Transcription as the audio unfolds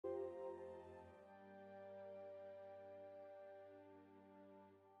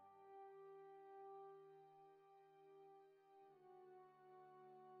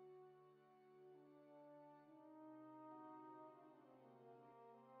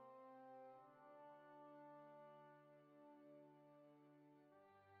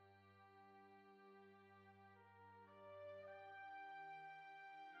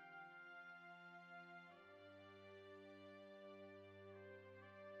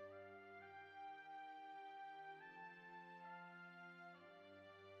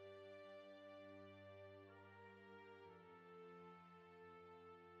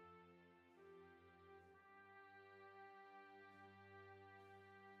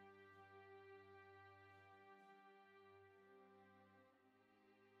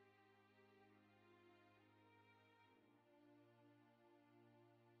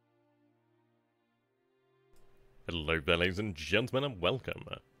Hello there, ladies and gentlemen, and welcome.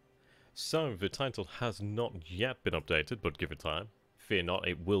 So, the title has not yet been updated, but give it time. Fear not,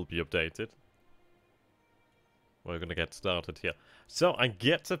 it will be updated. We're gonna get started here. So, I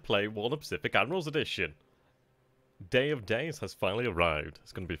get to play Warner Pacific Admirals Edition. Day of Days has finally arrived.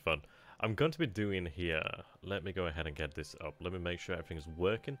 It's gonna be fun. I'm going to be doing here... Let me go ahead and get this up. Let me make sure everything is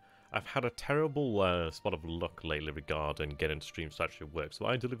working. I've had a terrible spot of luck lately regarding getting streams to actually work, so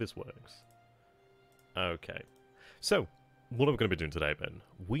ideally this works. Okay. So, what are we going to be doing today, Ben?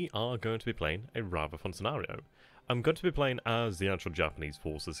 We are going to be playing a rather fun scenario. I'm going to be playing as the actual Japanese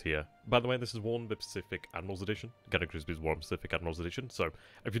forces here. By the way, this is Warner Pacific Admirals Edition. Gregory VanHouten's Warner Pacific Admirals Edition. So,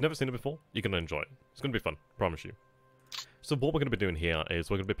 if you've never seen it before, you're going to enjoy it. It's going to be fun, promise you. So, what we're going to be doing here is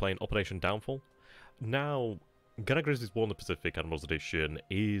we're going to be playing Operation Downfall. Now, Gregory VanHouten's Warner Pacific Admirals Edition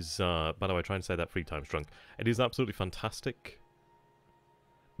is, by the way, try and say that 3 times drunk. It is absolutely fantastic.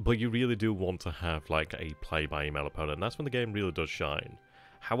 But you really do want to have, like, a play-by-email opponent, and that's when the game really does shine.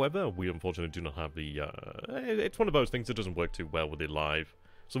 However, we unfortunately do not have the, it's one of those things that doesn't work too well with it live.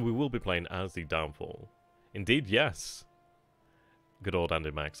 So we will be playing as the Downfall. Indeed, yes! Good old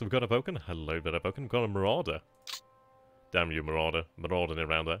Andy Max. So we've got a Vulcan. Hello there, Vulcan. We've got a Marauder. Damn you, Marauder. Marauding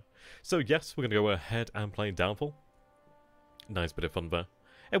around there. So yes, we're going to go ahead and play Downfall. Nice bit of fun there.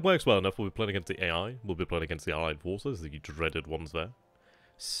 It works well enough. We'll be playing against the AI. We'll be playing against the Allied forces, the dreaded ones there.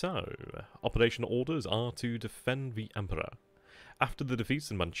 So, operational orders are to defend the Emperor. After the defeats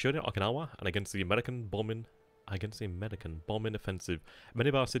in Manchuria, Okinawa, and against the American bombing offensive, many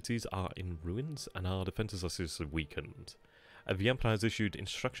of our cities are in ruins and our defenses are seriously weakened. The Emperor has issued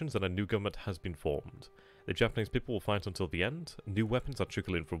instructions and a new government has been formed. The Japanese people will fight until the end. New weapons are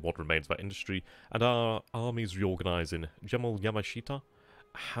trickling from what remains of our industry, and our armies reorganizing. General Yamashita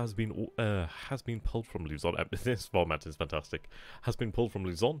has been pulled from Luzon. This format is fantastic. Has been pulled from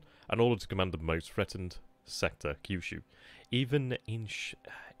Luzon in order to command the most threatened sector, Kyushu. Even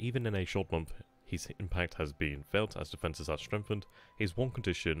in a short month, his impact has been felt as defenses are strengthened. His one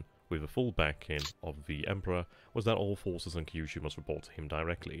condition, with the full backing of the Emperor, was that all forces on Kyushu must report to him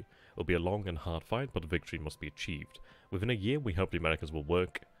directly. It will be a long and hard fight, but the victory must be achieved. Within a year, we hope the Americans will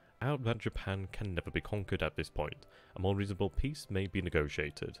work out that Japan can never be conquered at this point. A more reasonable peace may be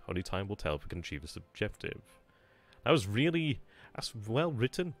negotiated. Only time will tell if we can achieve this objective. That was really... that's well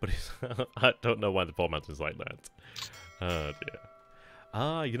written, but I don't know why the format is like that. Oh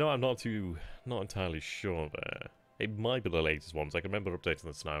dear. You know, I'm not entirely sure there. It might be the latest ones. I can remember updating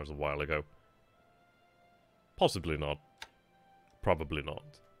the scenarios a while ago. Possibly not. Probably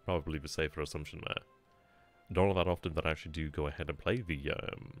not. Probably the safer assumption there. Not all that often that I actually do go ahead and play the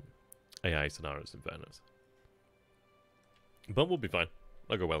AI scenarios, in fairness. But we'll be fine.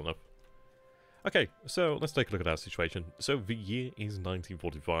 I'll go well enough. Okay, so let's take a look at our situation. So the year is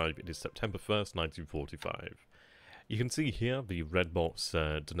 1945. It is September 1st, 1945. You can see here the red box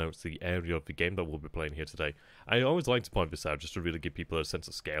denotes the area of the game that we'll be playing here today. I always like to point this out just to really give people a sense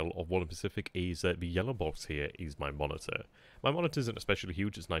of scale of Warner Pacific. Is the yellow box here is my monitor. My monitor isn't especially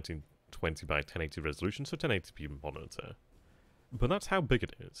huge. It's 1920 by 1080 resolution, so 1080p monitor. But that's how big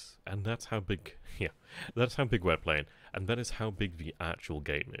it is, and that's how big, yeah, that's how big we're playing, and that is how big the actual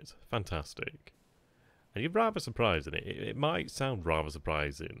game is. Fantastic. And you're rather surprised in it. It might sound rather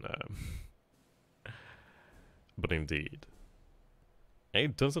surprising, but indeed,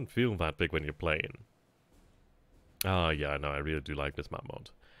 it doesn't feel that big when you're playing. Ah, yeah, no, I really do like this map mod.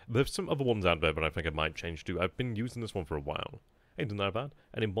 There's some other ones out there that I think I might change to. I've been using this one for a while. Ain't that bad.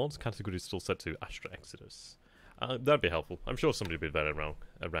 And in mods, category is still set to Astra Exodus. That'd be helpful. I'm sure somebody will be there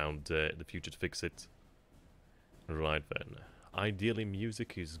around the future to fix it. Right then. Ideally,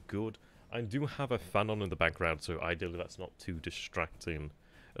 music is good. I do have a fan on in the background, so ideally that's not too distracting.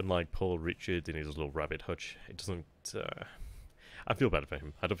 Unlike Paul Richard in his little rabbit hutch, it doesn't... I feel bad for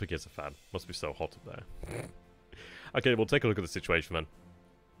him. I don't think he has a fan. Must be so hot up there. Okay, we'll take a look at the situation then.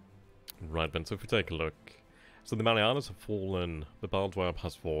 Right then, so if we take a look... So the Marianas have fallen, the Baldwab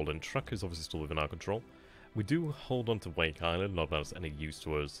has fallen, Truck is obviously still within our control. We do hold on to Wake Island, not that it's any use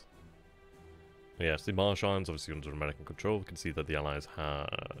to us. Yes, the Marsh Islands obviously under American control. We can see that the Allies have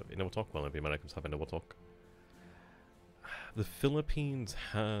Inawautok, well, the Americans have Inawautok. The Philippines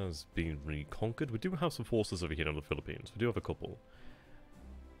has been reconquered. We do have some forces over here in the Philippines. We do have a couple.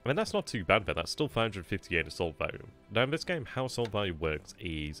 I mean, that's not too bad there. That's still 558 assault value. Now, in this game, how assault value works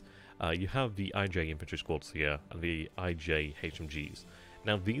is you have the IJ infantry squads here and the IJ HMGs.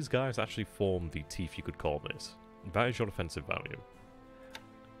 Now, these guys actually form the teeth, you could call this. That is your offensive value.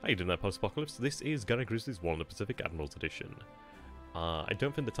 How you doing there, Post-Apocalypse? This is Gregory VanHouten's Warner Pacific Admirals Edition. I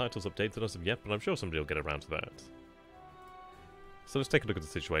don't think the title's updated as of yet, but I'm sure somebody will get around to that. So let's take a look at the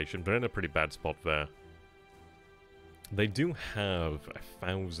situation. We're in a pretty bad spot there. They do have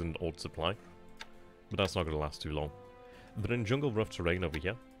 1,000 odd supply, but that's not going to last too long. They're in jungle rough terrain over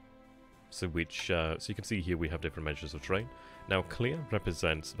here. So so you can see here we have different measures of terrain. Now clear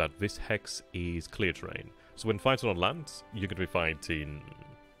represents that this hex is clear terrain. So when fighting on land, you're going to be fighting...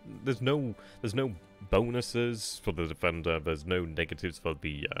 There's no bonuses for the defender, there's no negatives for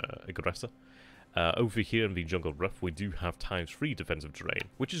the aggressor. Over here in the jungle rough, we do have ×3 defensive terrain,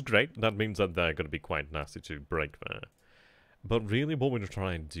 which is great. That means that they're going to be quite nasty to break there. But really what we're going to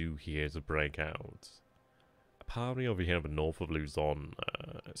try and do here is a breakout. A party over here in the north of Luzon,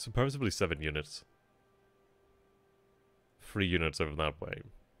 supposedly 7 units. 3 units over that way.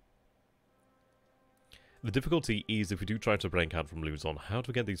 The difficulty is if we do try to break out from Luzon, how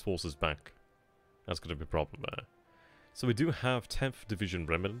to get these forces back? That's going to be a problem there. So we do have 10th Division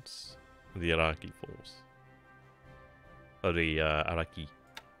remnants, the Iraqi force. Or the Iraqi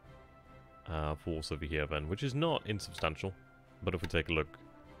force over here then, which is not insubstantial. But if we take a look,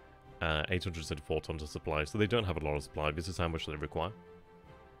 874 tons of supply, so they don't have a lot of supply. This is how much they require.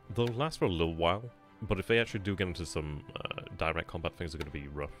 They'll last for a little while, but if they actually do get into some direct combat, things are going to be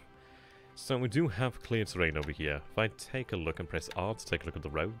rough. So we do have clear terrain over here. If I take a look and press R to take a look at the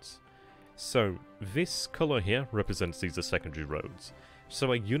roads. So this colour here represents these are secondary roads.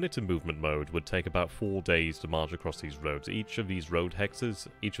 So a unit in movement mode would take about 4 days to march across these roads. Each of these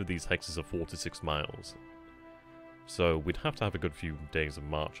hexes are 4 to 6 miles. So we'd have to have a good few days of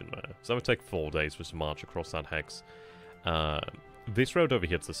marching there. So it would take 4 days for us to march across that hex. This road over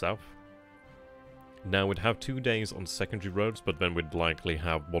here to the south. Now we'd have 2 days on secondary roads, but then we'd likely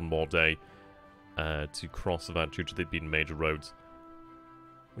have 1 more day to cross that due to it being major roads.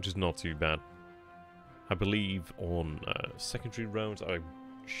 Which is not too bad. I believe on secondary roads I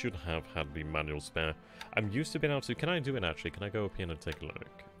should have had the manual spare. I'm used to being able to... Can I do it actually? Can I go up here and take a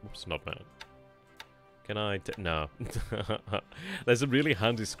look? Whoops, not bad. Can I... No. There's a really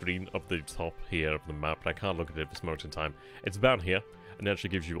handy screen up the top here of the map, but I can't look at it at this moment in time. It's about here, and it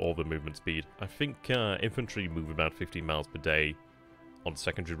actually gives you all the movement speed. I think infantry move about 15 miles per day on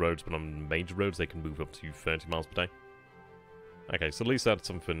secondary roads, but on major roads they can move up to 30 miles per day. Okay, so at least that's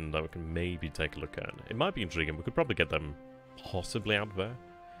something that we can maybe take a look at. It might be intriguing. We could probably get them possibly out there.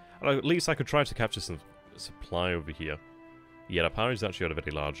 Or at least I could try to capture some supply over here. Yeah, Apari's actually got a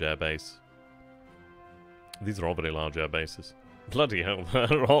very large airbase. These are all very large air bases. Bloody hell,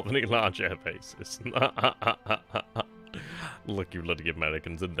 they're all very large air bases. Look, you bloody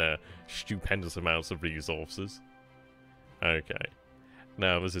Americans and their stupendous amounts of resources. Okay.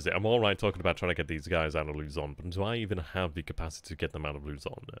 Now, this is it. I'm alright talking about trying to get these guys out of Luzon, but do I even have the capacity to get them out of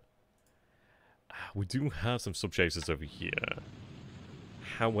Luzon? We do have some sub-chasers over here.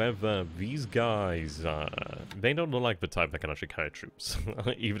 However, these guys, they don't look like the type that can actually carry troops.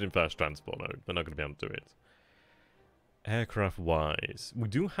 Even in fast transport mode, they're not going to be able to do it. Aircraft-wise, we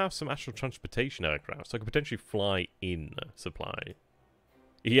do have some actual transportation aircraft, so I could potentially fly in supply.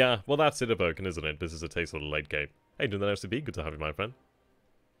 Yeah, well that's it, Aboken, isn't it? This is a taste of the late game. Hey, doing that SCB? Good to have you, my friend.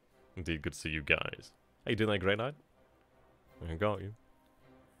 Indeed, good to see you guys. Hey, doing that great night? I got you.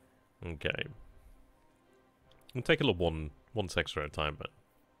 Okay. We'll take a little one sector at a time, but...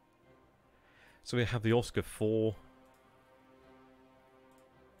 So we have the Oscar 4.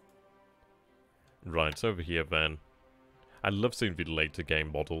 Right, it's over here then. I love seeing the later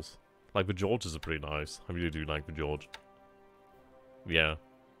game models. Like, the Georges are pretty nice. I really do like the George. Yeah.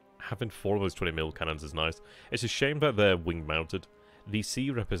 Having 4 of those 20mm cannons is nice. It's a shame that they're wing-mounted. The C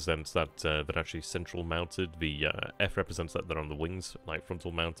represents that they're actually central-mounted. The F represents that they're on the wings, like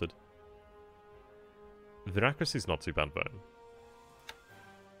frontal-mounted. Their accuracy's not too bad, though.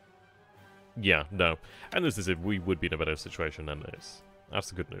 Yeah, no. And this is it. We would be in a better situation than this. That's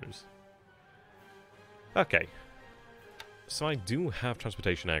the good news. Okay. So I do have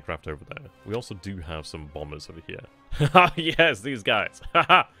transportation aircraft over there. We also do have some bombers over here. Yes, these guys.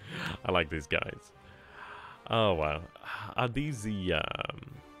 I like these guys. Oh, wow. Are these the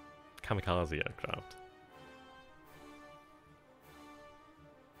kamikaze aircraft?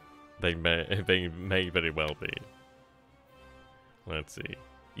 They may very well be. Let's see.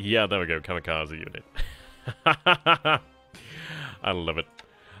 Yeah, there we go. Kamikaze unit. I love it.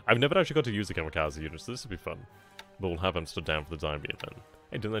 I've never actually got to use the kamikaze unit, so this will be fun. But we'll have them stood down for the time being then.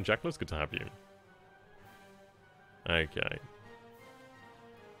 Hey, Dylan Jackless, good to have you. Okay.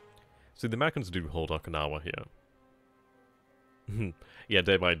 So the Americans do hold Okinawa here. Yeah,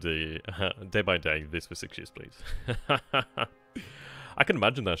 day by day, this for 6 years, please. I can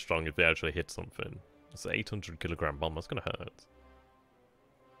imagine they're strong if they actually hit something. It's an 800 kilogram bomb, that's gonna hurt.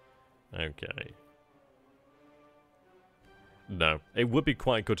 Okay. No, it would be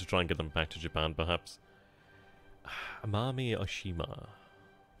quite good to try and get them back to Japan, perhaps. Amami Oshima.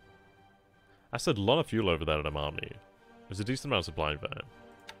 I said a lot of fuel over there at Amami. There's a decent amount of supply there.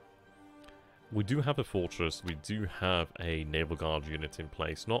 We do have a fortress, we do have a naval guard unit in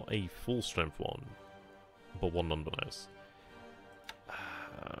place. Not a full strength one, but one nonetheless.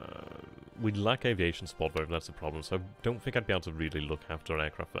 We lack aviation support though, that's the problem, so I don't think I'd be able to really look after an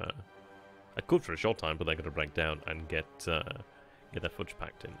aircraft there. I could for a short time, but they're going to break down and get their fudge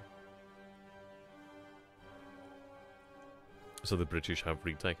packed in. So the British have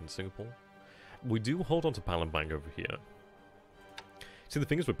retaken Singapore. We do hold on to Palembang over here. See, the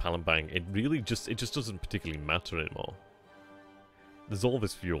thing is with Palembang, it just doesn't particularly matter anymore. There's all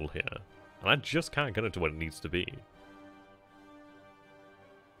this fuel here, and I just can't get it to where it needs to be.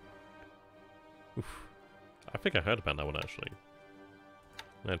 Oof. I think I heard about that one, actually.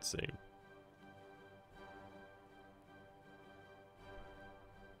 Let's see.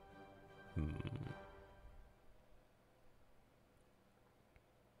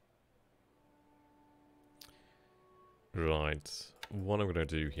 Right. What I'm going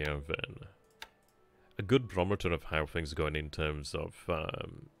to do here, then. A good barometer of how things are going in terms of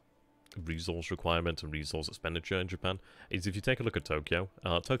resource requirement and resource expenditure in Japan is if you take a look at Tokyo.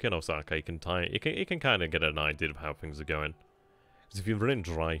 Tokyo and Osaka, you can kind of get an idea of how things are going. Because if you're running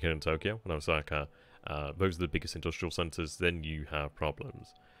dry here in Tokyo and Osaka, those are the biggest industrial centers, then you have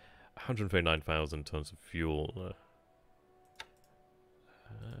problems. 139,000 tons of fuel.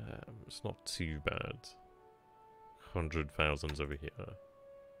 It's not too bad. 100,000 over here.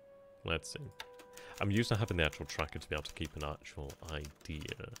 Let's see. I'm used to having the actual tracker to be able to keep an actual idea.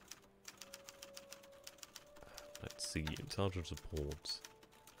 Let's see. Intelligence reports.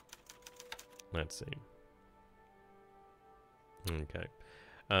 Let's see. Okay.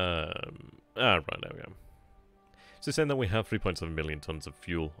 Right, there we go. So saying that we have 3.7 million tons of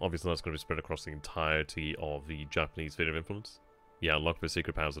fuel, obviously that's going to be spread across the entirety of the Japanese sphere of influence. Yeah, unlock the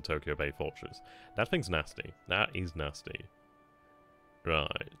secret powers of Tokyo Bay Fortress. That thing's nasty. That is nasty.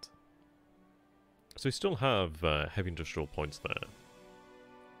 Right. So we still have heavy industrial points there.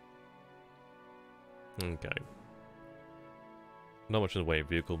 Okay. Not much in the way of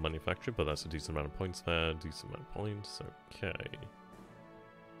vehicle manufacture, but that's a decent amount of points there. Decent amount of points. Okay.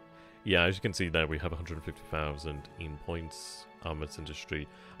 Yeah, as you can see there, we have 150,000 in points. Armaments industry.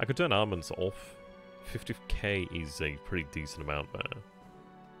 I could turn armaments off. 50k is a pretty decent amount there.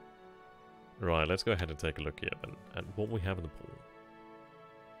 Right, let's go ahead and take a look here then at what we have in the pool.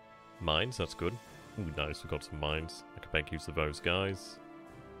 Mines, that's good. Ooh, nice, we've got some mines. I can make use of those guys.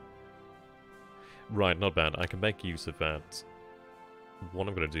 Right, not bad. I can make use of that. What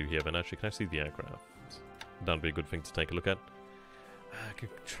I'm going to do here then, actually, can I see the aircraft? That'd be a good thing to take a look at. I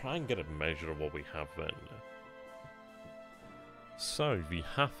could try and get a measure of what we have then. So, we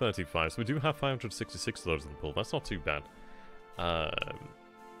have 35, so we do have 566 of those in the pool. That's not too bad.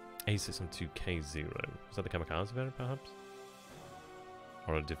 A612K0. Is that the Kamikaze variant, perhaps?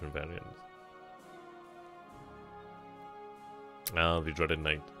 Or a different variant? Ah, the dreaded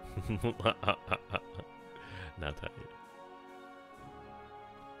night. Not that.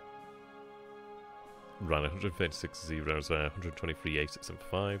 Right, 136 zeros there, 123 A6 and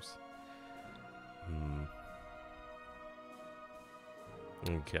 5s.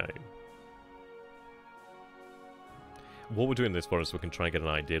 Okay. What we're doing this for is we can try and get an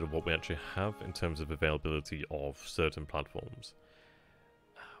idea of what we actually have in terms of availability of certain platforms.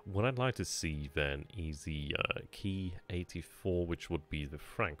 What I'd like to see then is the Key 84, which would be the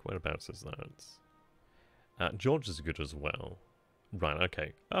Frank. Whereabouts is that? George is good as well. Right,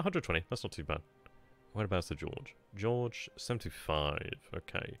 okay. 120, that's not too bad. Whereabouts the George? George, 75,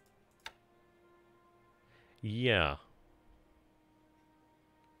 okay. Yeah.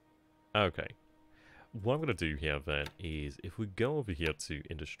 Okay. What I'm going to do here then is, if we go over here to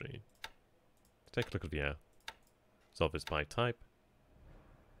industry, take a look at the air. Solve this by type.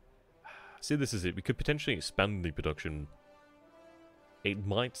 See, this is it. We could potentially expand the production. It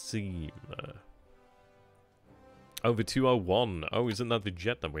might seem... oh, the 201. Oh, isn't that the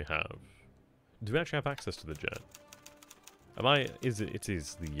jet that we have? Do we actually have access to the jet? Am I... It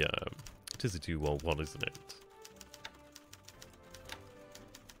is the 201, isn't it?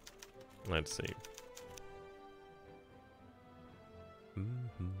 Let's see.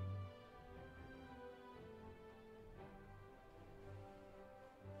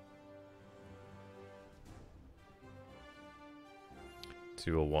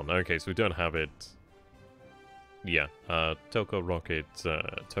 201. Okay, so we don't have it. Yeah, Telco Rocket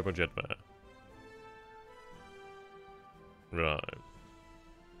Turbojet there. Right.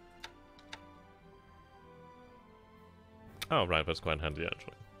 Oh, right, that's quite handy,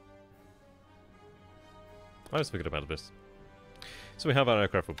 actually. I was thinking about this. So we have our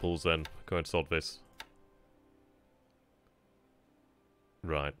aircraft with pools then. Go and sort this.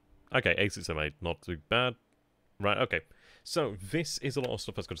 Right. Okay, 8678, not too bad. Right, okay. So this is a lot of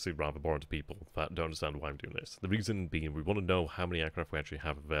stuff that's going to seem rather boring to people that don't understand why I'm doing this. The reason being we want to know how many aircraft we actually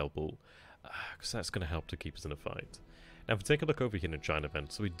have available, because that's going to help to keep us in a fight. Now, if we take a look over here in the China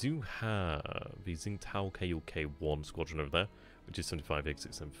event, so we do have the Tsingtao KUK-1 squadron over there, which is 75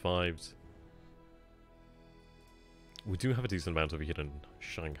 8675s. We do have a decent amount over here in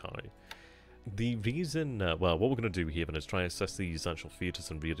Shanghai. The reason, well, what we're going to do here then is try and assess these actual theatres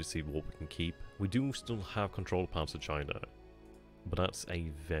and really see what we can keep. We do still have control of parts of China, but that's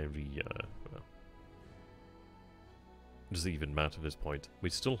a very, well, does it even matter at this point? We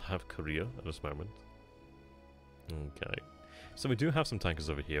still have Korea at this moment. Okay, so we do have some tankers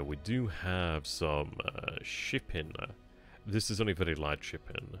over here. We do have some shipping. This is only very light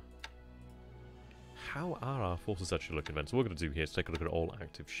shipping. How are our forces actually looking then? So what we're going to do here is take a look at all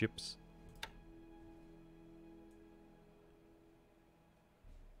active ships.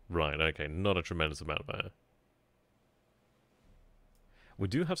 Right, okay, not a tremendous amount there. We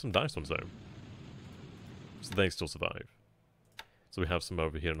do have some nice ones though. So they still survive. So we have some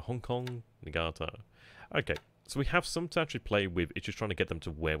over here in Hong Kong, Niigata. Okay, so we have some to actually play with. It's just trying to get them to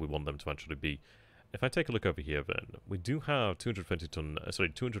where we want them to actually be. If I take a look over here then, we do have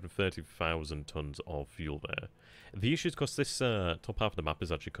 230,000 tons of fuel there. The issue is because this top half of the map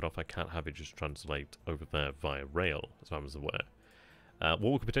is actually cut off. I can't have it just translate over there via rail, as far as I'm aware.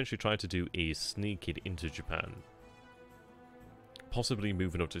 What we could potentially try to do is sneak it into Japan. Possibly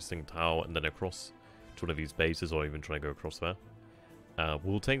moving up to Tsingtao and then across to one of these bases, or even try to go across there.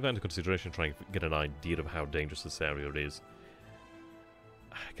 We'll take that into consideration, trying to get an idea of how dangerous this area is.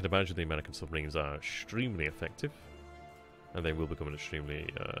 I can imagine the American submarines are extremely effective, and they will become extremely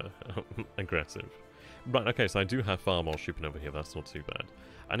aggressive. Right, okay, so I do have far more shipping over here, that's not too bad.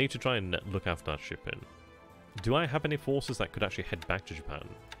 I need to try and look after that shipping. Do I have any forces that could actually head back to Japan?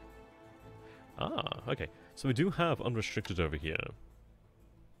 Ah, okay. So we do have unrestricted over here.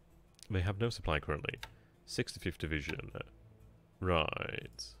 They have no supply currently. 65th Division.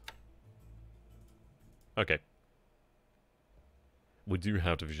 Right. Okay. We do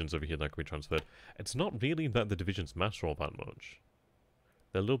have divisions over here that can be transferred. It's not really that the divisions matter all that much.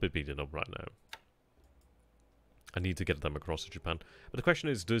 They're a little bit beaten up right now. I need to get them across to Japan. But the question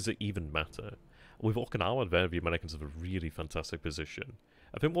is, does it even matter? With Okinawa there, the Americans have a really fantastic position.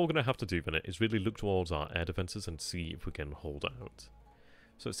 I think what we're going to have to do then is really look towards our air defenses and see if we can hold out.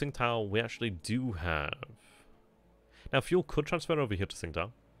 So at Tsingtao, we actually do have... Now, fuel could transfer over here to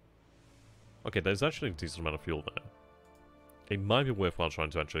Tsingtao. Okay, there's actually a decent amount of fuel there. It might be worthwhile trying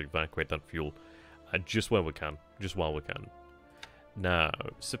to actually evacuate that fuel just where we can, just while we can. Now,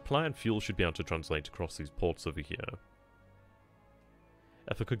 supply and fuel should be able to translate across these ports over here.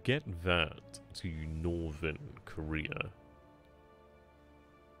 If I could get that to Northern Korea,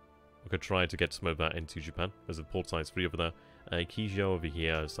 we could try to get some of that into Japan. There's a port size 3 over there. Iceycrome over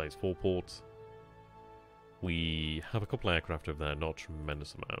here, size 4 port. We have a couple of aircraft over there, not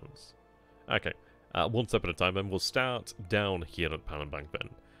tremendous amounts. Okay, one step at a time, then we'll start down here at Palembang then.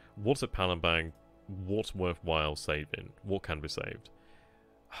 What's at Palembang? What's worthwhile saving? What can be saved?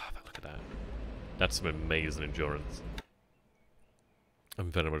 Ah, look at that. That's some amazing endurance. I'm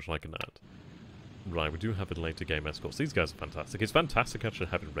very much liking that. Right, we do have a later game escorts. These guys are fantastic. It's fantastic actually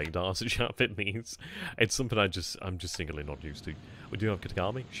having radars and sharp hit these. It's something I'm just singularly not used to. We do have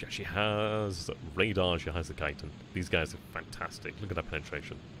Kitagami. She actually has radar. She has the Kaiten. These guys are fantastic. Look at that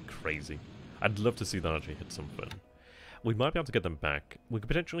penetration. Crazy. I'd love to see that actually hit something. We might be able to get them back. We could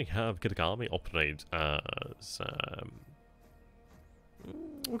potentially have Kitagami operate as...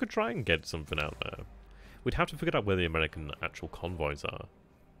 we could try and get something out there. We'd have to figure out where the American actual convoys are.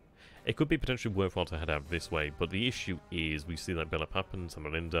 It could be potentially worthwhile to head out this way, but the issue is we see that BLeAcHACiD,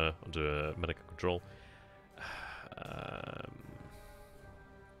 Samarinda under medical control.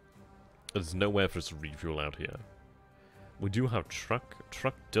 There's nowhere for us to refuel out here. We do have truck.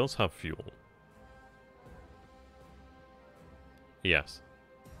 Truck does have fuel. Yes.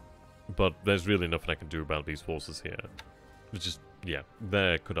 But there's really nothing I can do about these forces here. Which is, yeah,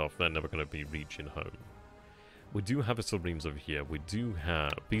 they're cut off. They're never going to be reaching home. We do have the submarines over here. We do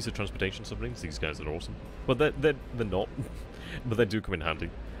have... These are transportation submarines. These guys are awesome. But they're not. But they do come in handy.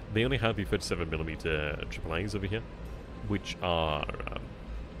 They only have the 37mm AAAs over here. Which are...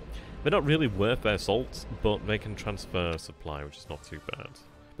 they're not really worth their salt, but they can transfer supply, which is not too bad.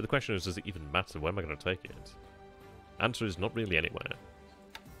 But the question is, does it even matter? Where am I going to take it? Answer is not really anywhere.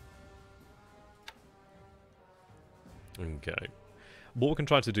 Okay. What we can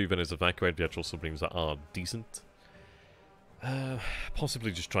try to do then is evacuate the actual submarines that are decent.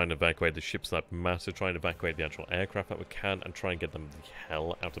 Possibly just try and evacuate the ships that matter, try and evacuate the actual aircraft that we can, and try and get them the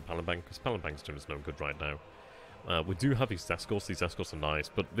hell out of Palembang, because Palembang's doing us no good right now. We do have these escorts are nice,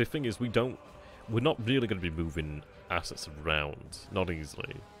 but the thing is we're not really going to be moving assets around, not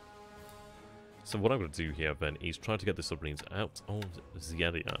easily. So what I'm going to do here then is try to get the submarines out of the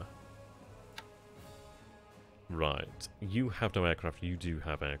area. Right, you have no aircraft, you do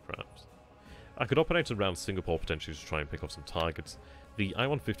have aircraft. I could operate around Singapore potentially to try and pick off some targets. The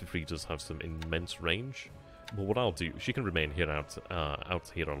I-153 does have some immense range, but what I'll do, she can remain here out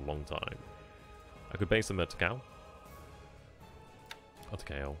here a long time. I could base them at Takao.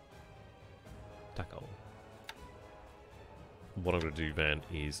 Takao. What I'm going to do then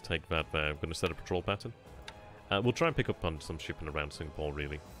is take that there. I'm going to set a patrol pattern. We'll try and pick up on some shipping around Singapore,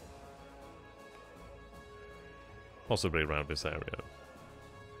 really. Possibly around this area.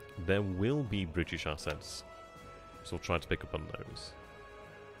 There will be British assets, so we'll try to pick up on those.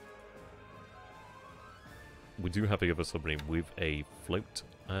 We do have a other submarine with a float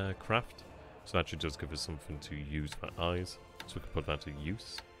craft, so that actually does give us something to use for eyes, so we can put that to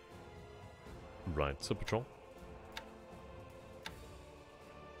use. Right, so patrol.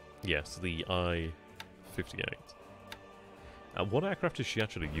 Yes, the I-58. What aircraft is she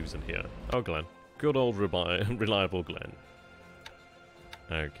actually using here? Oh, Glenn. Good old reliable Glenn.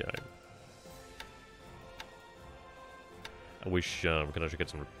 Okay. I wish we could actually get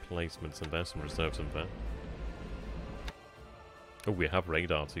some replacements in there, some reserves in there. Oh, we have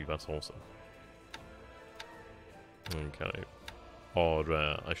radar too, that's awesome. Okay. Or,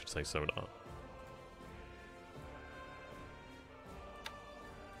 I should say sonar.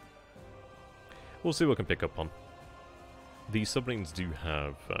 We'll see what we can pick up on. These submarines do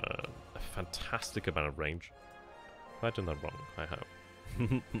have a fantastic amount of range. Have I done that wrong? I have.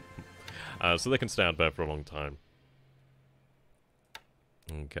 So they can stay out there for a long time.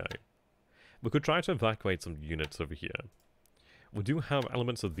 Okay. We could try to evacuate some units over here. We do have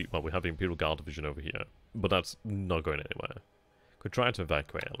elements of the... Well, we have the Imperial Guard Division over here, but that's not going anywhere. Could try to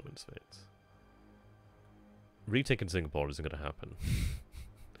evacuate elements of it. Retaking Singapore isn't going to happen.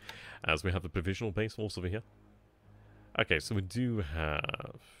 As we have the Provisional Base Force over here. Okay, so we do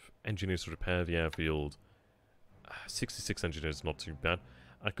have engineers to repair the airfield. 66 engineers, not too bad.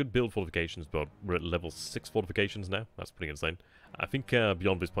 I could build fortifications, but we're at level 6 fortifications now. That's pretty insane. I think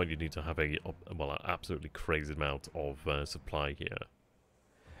beyond this point you need to have an absolutely crazy amount of supply here.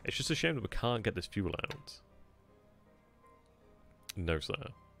 It's just a shame that we can't get this fuel out. No, sir.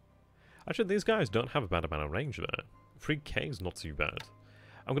 Actually, these guys don't have a bad amount of range there. 3k is not too bad.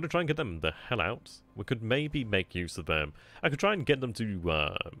 I'm going to try and get them the hell out. We could maybe make use of them. I could try and get them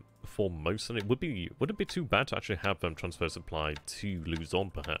to form most, and it wouldn't be too bad to actually have them transfer supply to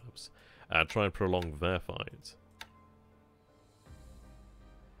Luzon, perhaps. Try and prolong their fight.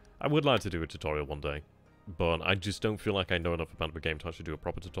 I would like to do a tutorial one day, but I just don't feel like I know enough about the game to actually do a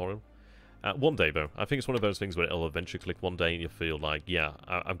proper tutorial. One day, though. I think it's one of those things where it'll eventually click one day and you feel like, yeah,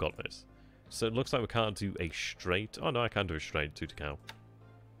 I've got this. So it looks like we can't do a straight... Oh, no, I can do a straight to Takao.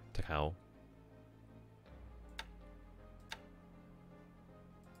 Takao.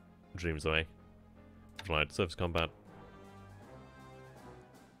 Dreams away. Right, surface combat.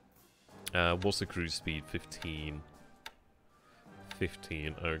 What's the cruise speed? 15.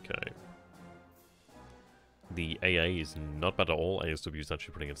 15, okay. The AA is not bad at all. ASW is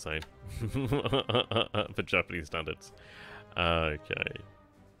actually pretty insane. For Japanese standards. Okay.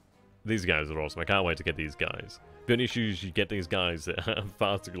 These guys are awesome. I can't wait to get these guys. The only issue is you get these guys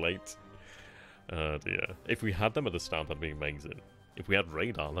far too late. Oh dear. If we had them at the start, that'd be amazing. If we had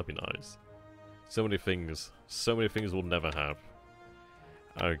radar, that'd be nice. So many things we'll never have.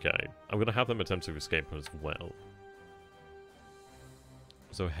 Okay. I'm going to have them attempt to escape as well.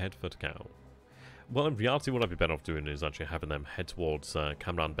 So head for Takao. Well, in reality, what I'd be better off doing is actually having them head towards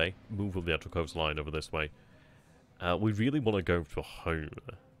Cam Bay. Move up the actual coastline over this way. We really want to go for home.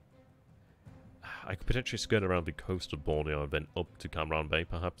 I could potentially skirt around the coast of Borneo and then up to Cam Bay,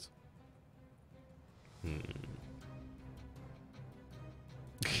 perhaps.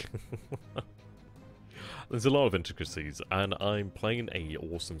 There's a lot of intricacies, and I'm playing a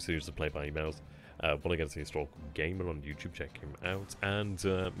awesome series of play-by-emails. Want to get to Historical Gamer on YouTube, check him out. And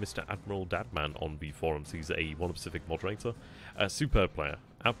Mr. Admiral Dadman on the forums, he's a One Pacific moderator. A superb player,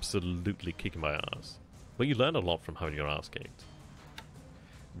 absolutely kicking my ass. But you learn a lot from having your ass kicked.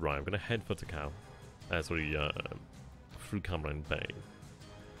 Right, I'm going to head for Takao. Through Cam Bay.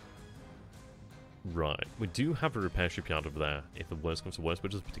 Right, we do have a repair shipyard over there, if the worst comes to worst, but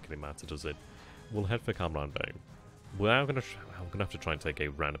it doesn't particularly matter, does it? We'll head for Cam Bay. I'm gonna have to try and take a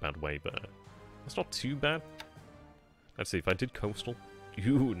roundabout way, but that's not too bad. Let's see, if I did coastal...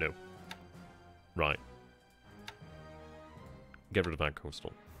 Ooh, no. Right. Get rid of that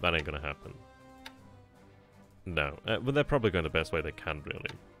coastal. That ain't gonna happen. No. But they're probably going the best way they can,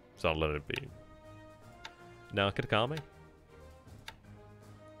 really. So I'll let it be. Now, Kitakami.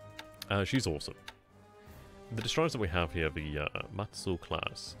 She's awesome. The destroyers that we have here, the Matsu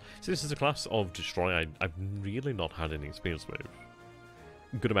class. See, this is a class of destroyer I've really not had any experience with.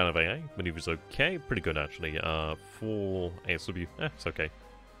 Good amount of AA. Maneuvers okay. Pretty good, actually. For ASW, it's okay.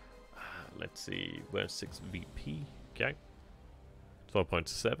 Let's see. Where's 6 VP? Okay.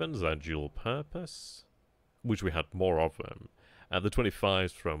 12.7 is that dual purpose. Which we had more of them. The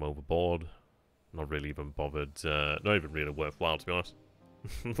 25s from overboard. Not really even bothered. Not even really worthwhile, to be honest.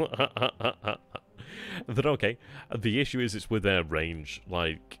 They're okay. The issue is it's with their range.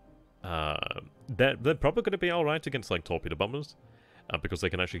 Like, they're probably going to be alright against, like, torpedo bombers. Because they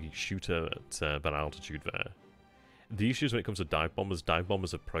can actually shoot at that altitude there. The issue is when it comes to dive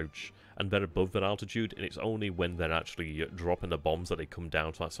bombers approach, and they're above that altitude, and it's only when they're actually dropping the bombs that they come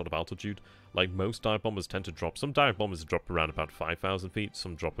down to that sort of altitude. Like, most dive bombers tend to drop, some dive bombers drop around about 5,000 feet,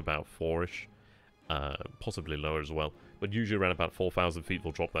 some drop about 4-ish, possibly lower as well, but usually around about 4,000 feet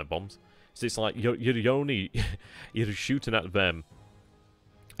they'll drop their bombs. So it's like, you're only, you're shooting at them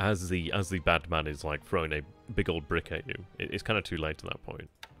as the bad man is like throwing a big old brick at you. It's kind of too late at that point.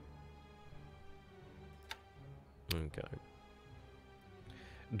 Okay.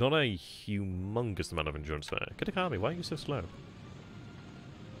 Not a humongous amount of endurance there. Kitakami, why are you so slow?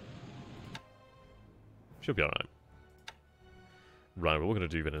 She'll be alright. Right, what we're going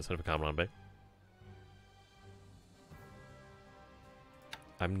to do then is head for Cameron Bay.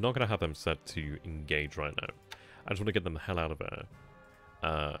 I'm not going to have them set to engage right now. I just want to get them the hell out of there.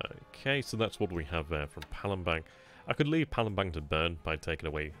 Okay, so that's what we have there from Palembang. I could leave Palembang to burn by taking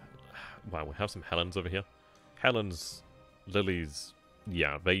away... Wow, we have some Helens over here. Helens, Lilies,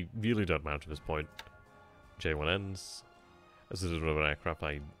 yeah, they really don't matter at this point. J1Ns. This is another aircraft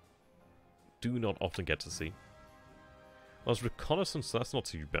I do not often get to see. Well, it's reconnaissance, so that's not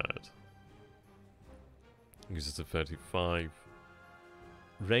too bad. Uses a 35.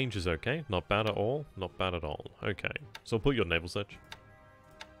 Range is okay, not bad at all, not bad at all. Okay, so I'll put your naval search.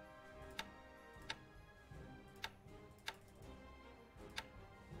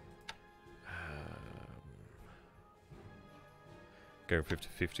 Go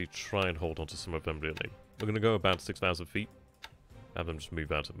 50-50, try and hold on to some of them, really. We're going to go about 6,000 feet. Have them just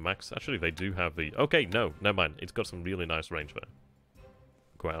move out to max. Actually, they do have the... Okay, no, never mind. It's got some really nice range there.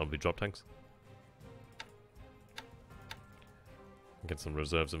 Go out on the drop tanks. Get some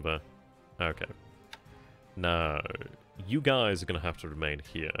reserves in there. Okay. Now, you guys are going to have to remain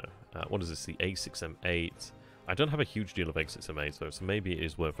here. What is this? The A6M8. I don't have a huge deal of A6M8, though, so maybe it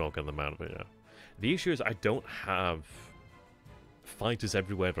is worthwhile getting them out of here. The issue is I don't have fighters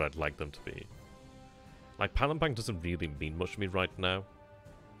everywhere that I'd like them to be. Like, Palembang doesn't really mean much to me right now.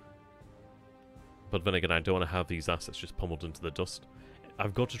 But then again, I don't want to have these assets just pummeled into the dust.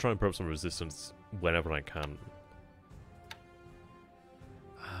 I've got to try and put up some resistance whenever I can.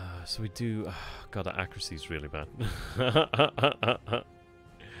 So we do... God, that accuracy is really bad.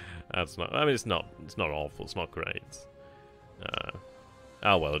 That's not... I mean, it's not awful. It's not great.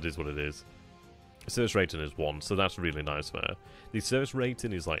 Oh, well, it is what it is. Service rating is 1, so that's really nice there. The service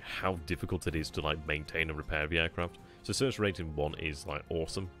rating is like how difficult it is to like maintain and repair the aircraft. So service rating 1 is like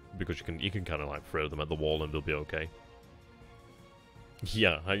awesome because you can kind of like throw them at the wall and they'll be okay.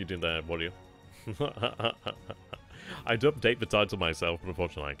 Yeah, how you doing there, warrior? I'd update the title myself, but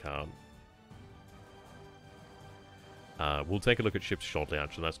unfortunately I can't. We'll take a look at ships shortly.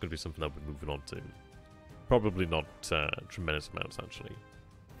 Actually, that's going to be something that we're moving on to. Probably not tremendous amounts actually.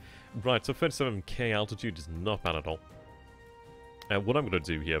 Right, so 37k altitude is not bad at all. What I'm going to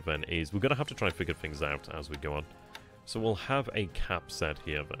do here then is we're going to have to try and figure things out as we go on. So we'll have a cap set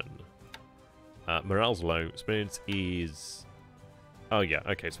here then. Morale's low. Experience is... Oh yeah,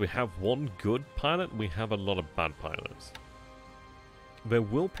 okay, so we have one good pilot, we have a lot of bad pilots. There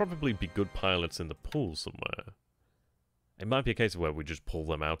will probably be good pilots in the pool somewhere. It might be a case of where we just pull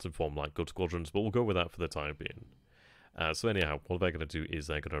them out and form like good squadrons, but we'll go with that for the time being. So anyhow, what they're going to do is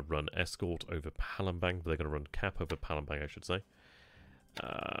they're going to run escort over Palembang. They're going to run cap over Palembang, I should say.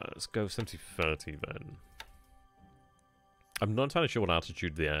 Let's go 70-30 then. I'm not entirely sure what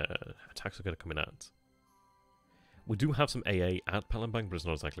altitude the attacks are going to come in at. We do have some AA at Palembang, but it's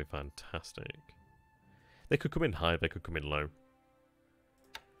not exactly fantastic. They could come in high, they could come in low.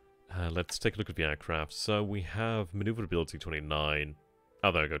 Let's take a look at the aircraft. So we have maneuverability 29.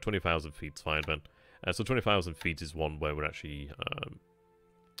 Oh, there we go, 20,000 feet's fine then. So 20,000 feet is one where we're actually,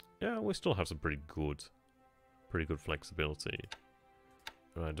 yeah, we still have some pretty good flexibility.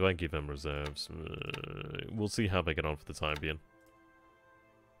 Right, do I give them reserves? We'll see how they get on for the time being.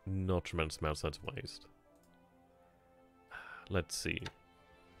 Not tremendous amounts to waste. Let's see.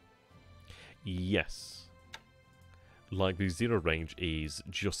 Yes. Like, the 0 range is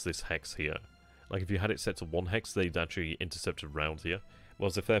just this hex here. Like, if you had it set to 1 hex, they'd actually intercept around here.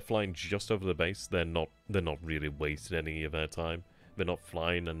 Whereas if they're flying just over the base, they're not really wasting any of their time. They're not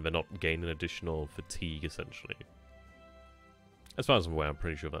flying and they're not gaining additional fatigue, essentially. As far as I'm aware, I'm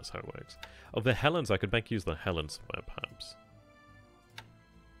pretty sure that's how it works. Of the Helens, I could make use of the Helens somewhere, perhaps.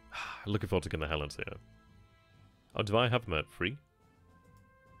 Looking forward to getting the Helens here. Oh, do I have them at 3?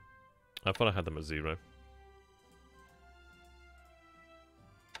 I thought I had them at 0.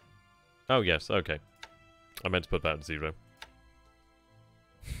 Oh, yes, okay. I meant to put that at 0.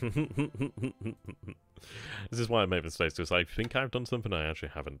 This is why I make mistakes, because I think I've done something, I actually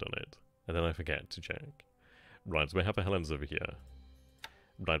haven't done it. And then I forget to check. Right, so we have the Helens over here.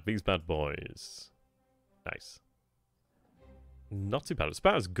 Right, these bad boys. Nice. Not too bad. It's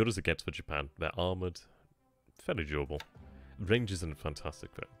about as good as it gets for Japan. They're armoured. Fairly durable. Range isn't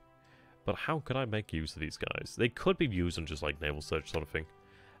fantastic, though. But how could I make use of these guys? They could be used on just, like, naval search sort of thing.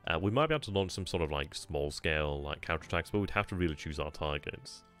 We might be able to launch some sort of, like, small-scale, like, counterattacks, but we'd have to really choose our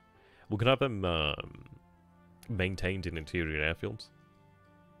targets. We could have them maintained in interior airfields.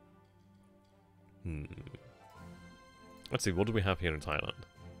 Let's see, what do we have here in Thailand?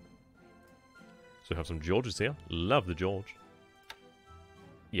 So we have some Georges here. Love the George.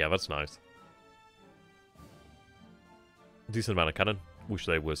 Yeah, that's nice. Decent amount of cannon. Wish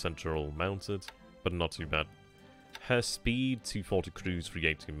they were central mounted, but not too bad. Her speed, 240 cruise,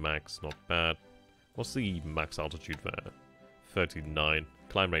 380 max, not bad. What's the max altitude there? 39.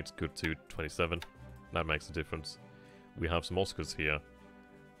 Climb rate's good too, 27. That makes a difference. We have some Oscars here.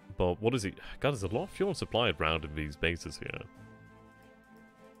 But what is it? God, there's a lot of fuel supply around in these bases here.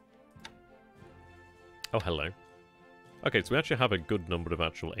 Oh, hello. Okay, so we actually have a good number of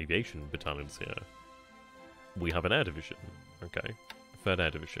actual aviation battalions here. We have an air division. Okay. 3rd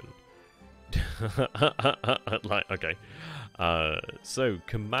Air Division. Like, okay. So,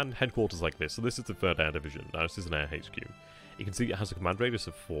 command headquarters like this. So this is the 3rd Air Division. Now, this is an air HQ. You can see it has a command radius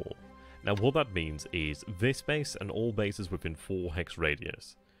of 4. Now, what that means is this base and all bases within 4 hex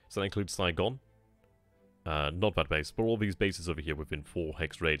radius. So that includes Saigon. Not that base, but all these bases over here within 4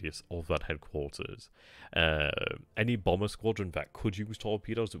 hex radius of that headquarters. Any bomber squadron that could use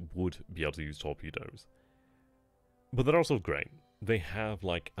torpedoes would be able to use torpedoes. But they're also great. They have,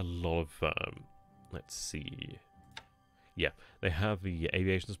 like, a lot of, let's see. Yeah, they have the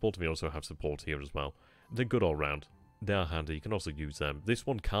aviation support, and they also have support here as well. They're good all round. They are handy. You can also use them. This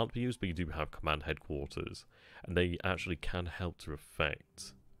one can't be used, but you do have command headquarters. And they actually can help to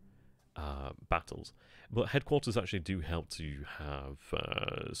affect battles. But headquarters actually do help to have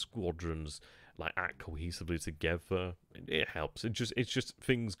squadrons, like, act cohesively together. It helps. It's just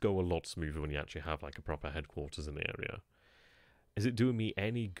things go a lot smoother when you actually have, like, a proper headquarters in the area. Is it doing me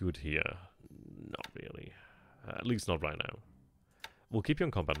any good here? Not really. At least not right now. We'll keep you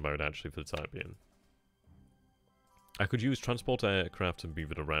on combat mode, actually, for the time being. I could use transport aircraft to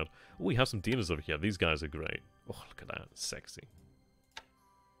move it around. Oh, we have some dealers over here. These guys are great. Oh, look at that. Sexy.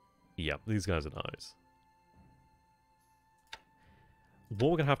 Yeah, these guys are nice.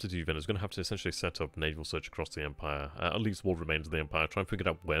 What we're going to have to do then is we're going to have to essentially set up naval search across the Empire. At least what remains of the Empire. Try and figure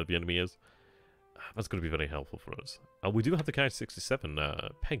out where the enemy is. That's going to be very helpful for us. We do have the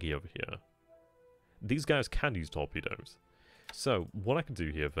Ki-67 Peggy over here. These guys can use torpedoes. So, what I can do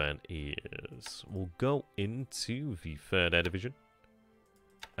here then is we'll go into the 3rd Air Division.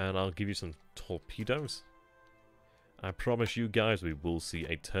 And I'll give you some torpedoes. I promise you guys we will see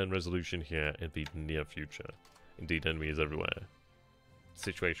a turn resolution here in the near future. Indeed, enemies everywhere.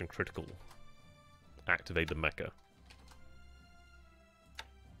 Situation critical. Activate the mecha.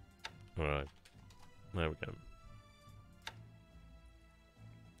 Alright. There we go.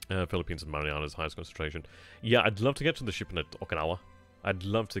 Philippines and Mariana's highest concentration. Yeah, I'd love to get to the shipping at Okinawa. I'd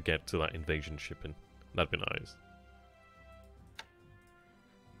love to get to that invasion shipping. That'd be nice.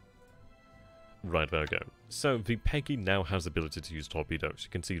 Right, there we go. So, the Peggy now has the ability to use torpedoes. You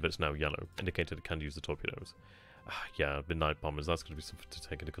can see that it's now yellow, indicating it can use the torpedoes. Yeah, the night bombers, that's going to be something to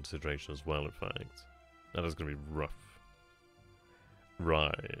take into consideration as well, in fact. That is going to be rough.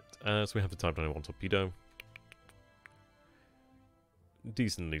 Right, so we have the Type 91 torpedo.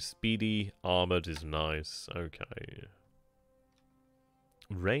 Decently speedy, armoured is nice, okay.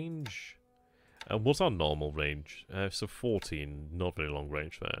 Range? What's our normal range? So 14, not very long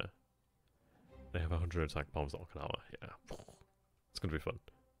range there. They have 100 attack bombs on Okinawa. Yeah. It's going to be fun.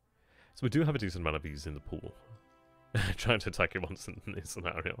 So we do have a decent amount of these in the pool. Trying to attack it once in this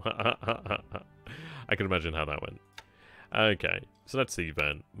scenario. I can imagine how that went. Okay, so let's see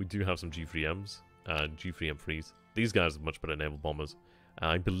then. We do have some G3Ms, G3M3s. These guys are much better naval bombers.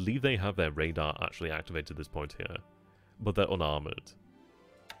 I believe they have their radar actually activated at this point here, but they're unarmored.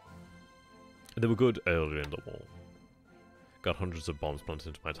 They were good earlier in the war. Got hundreds of bombs planted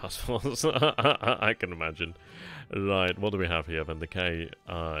into my task force. I can imagine. Right, what do we have here then? The KI,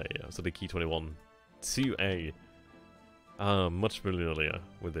 so the Key 21 2A. Much familiar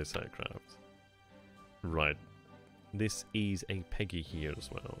with this aircraft. Right. This is a Peggy here as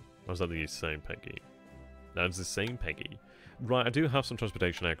well. Or is that the same Peggy? No, it's the same Peggy. Right, I do have some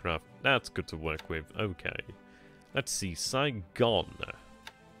transportation aircraft. That's good to work with. Okay. Let's see. Saigon.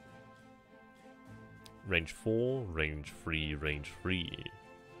 Range 4, range 3, range 3.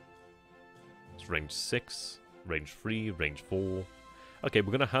 It's range 6, range 3, range 4. Okay,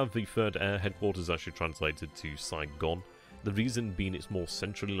 we're going to have the 3rd Air Headquarters actually translated to Saigon. The reason being it's more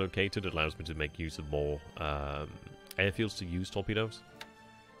centrally located allows me to make use of more airfields to use torpedoes.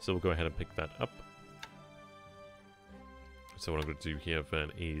 So we'll go ahead and pick that up. So what I'm going to do here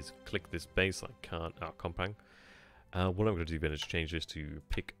then is click this base. I can't, Compang. What I'm going to do then is change this to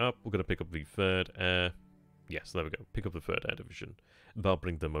pick up. We're going to pick up the 3rd Air. Yes, there we go. Pick up the 3rd Air Division. That'll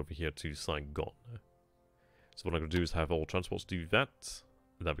bring them over here to Saigon. So what I'm going to do is have all transports do that.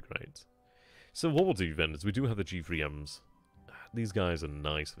 That'd be great. So what we'll do then is we do have the G3Ms. These guys are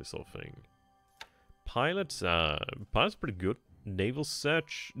nice for this sort of thing. Pilots, pilots pretty good. Naval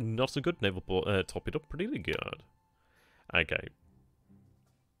search, not so good. Naval torpedo, pretty good. Okay.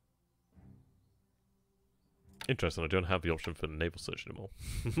 Interesting, I don't have the option for naval search anymore.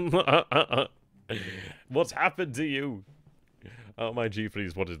 What's happened to you? Oh, my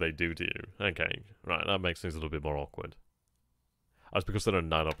G3s, what did they do to you? Okay, right, that makes things a little bit more awkward. That's because there are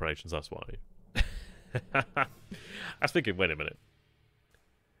 9 operations, that's why. I was thinking, wait a minute.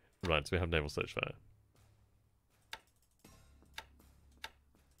 Right, so we have naval search there.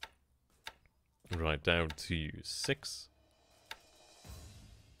 Right, down to 6.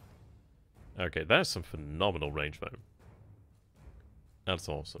 Okay, that's some phenomenal range though. That's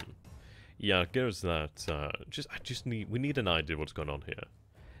awesome. Yeah, goes that. We need an idea what's going on here.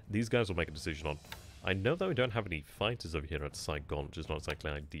 These guys will make a decision on. I know that we don't have any fighters over here at Saigon, which is not exactly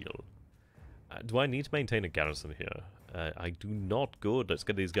ideal. Do I need to maintain a garrison here? I do not. Good. Let's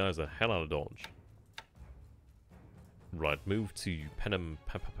get these guys the hell out of Dodge. Right, move to Penham.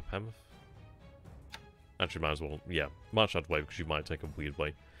 Actually, might as well. Yeah, march that way because you might take a weird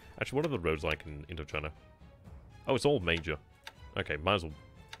way. Actually, what are the roads like in Indochina? Oh, it's all major. Okay, might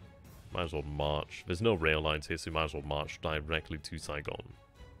as well march. There's no rail lines here, so you might as well march directly to Saigon.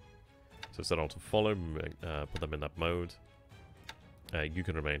 So set out to follow, put them in that mode. You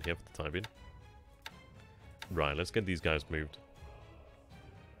can remain here for the time being. Right, let's get these guys moved.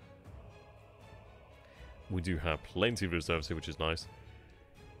 We do have plenty of reserves here, which is nice.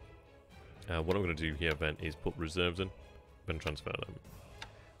 What I'm going to do here then is put reserves in, then transfer them.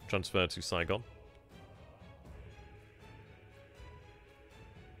 Transfer to Saigon.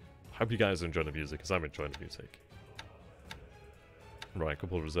 Hope you guys enjoy the music, because I'm enjoying the music. Right,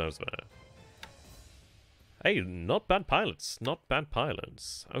 couple of reserves there. Hey, not bad pilots. Not bad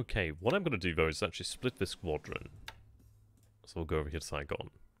pilots. Okay, what I'm going to do, though, is actually split this squadron. So we'll go over here to Saigon.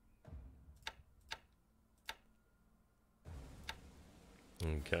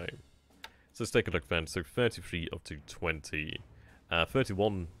 Okay. So let's take a look then. So 33 up to 20.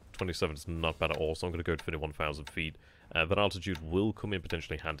 31, 27 is not bad at all, so I'm going to go to 31,000 feet. That altitude will come in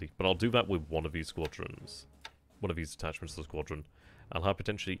potentially handy, but I'll do that with one of these squadrons. One of these attachments to the squadron. I'll have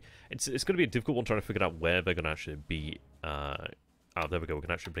potentially... It's going to be a difficult one trying to figure out where they're going to actually be. Oh, there we go. We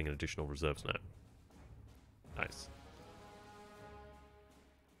can actually bring in additional reserves now. Nice.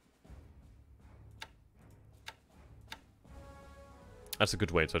 That's a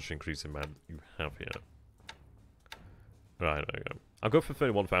good way to actually increase the amount you have here. Right, there we go. I'll go for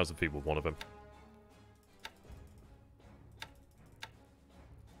 31,000 feet with one of them.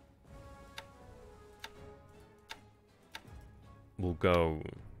 We'll go...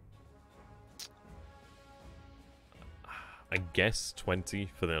 I guess 20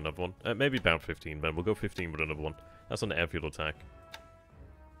 for the another one. Maybe about 15 then. We'll go 15 with another one. That's an airfield attack.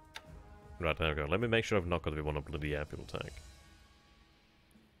 Right, there we go. Let me make sure I've not got everyone up to the airfield attack.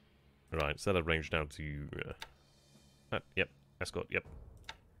 Right, set that range down to... yep. Escort, yep.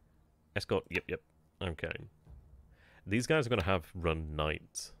 Escort, yep, yep. Okay. These guys are going to have run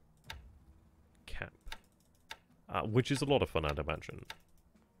night cap. Which is a lot of fun, I'd imagine.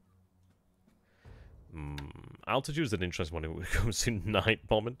 Altitude is an interesting one when it comes to night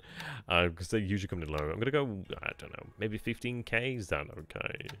bombing. Because they usually come in low. I'm going to go, I don't know, maybe 15k? Is that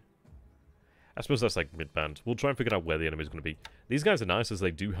okay? I suppose that's like mid-band. We'll try and figure out where the enemy's going to be. These guys are nice as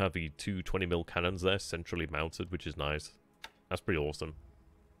they do have the two 20mm cannons there, centrally mounted, which is nice. That's pretty awesome.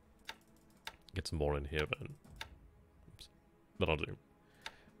 Get some more in here then. Oops. That'll do.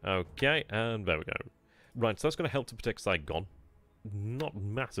 Okay, and there we go. Right, so that's going to help to protect Saigon. Not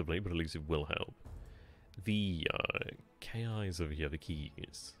massively, but at least it will help. The KIs over here, the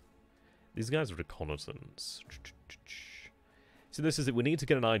keys. These guys are reconnaissance. So this is it. We need to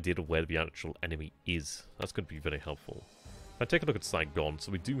get an idea of where the actual enemy is. That's going to be very helpful. If I take a look at Saigon,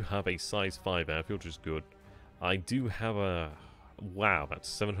 so we do have a size 5 airfield, which is good. I do have a... Wow, that's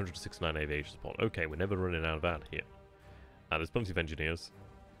 769 aviation support. Okay, we're never running out of that here. There's plenty of engineers.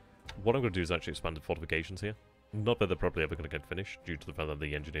 What I'm going to do is actually expand the fortifications here. Not that they're probably ever going to get finished, due to the fact that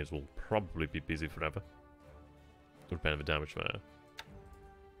the engineers will probably be busy forever. Repairing the damage there.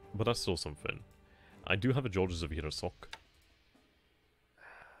 But that's still something. I do have a Georges over here to sock.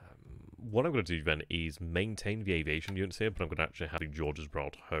 What I'm going to do then is maintain the aviation units here, but I'm going to actually have the Georges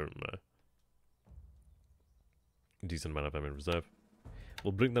brought home. Decent amount of them in reserve.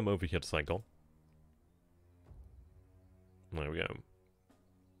 We'll bring them over here to Saigon. There we go.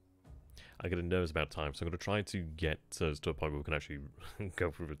 I get nervous about time, so I'm going to try to get us to a point where we can actually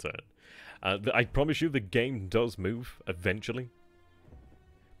go for return. I promise you the game does move eventually.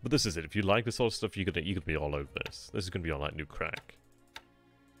 But this is it. If you like this sort of stuff, you're gonna be all over this. This is going to be all like new crack.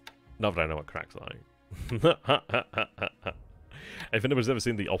 Not that I know what crack's like. If anybody's ever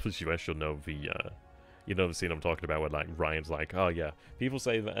seen The Office US, you'll know the you know the scene I'm talking about where like Ryan's like, oh yeah, people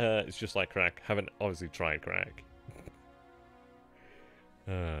say that it's just like crack. Haven't obviously tried crack.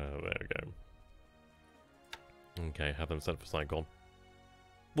 There we go. Okay, have them set for Saigon.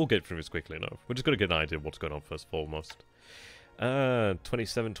 We'll get through this quickly enough. We're just going to get an idea of what's going on first and foremost.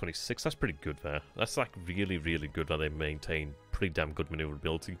 27, 26, that's pretty good there. That's like really, really good that they maintain pretty damn good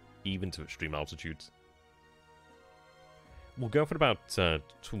maneuverability, even to extreme altitudes. We'll go for about,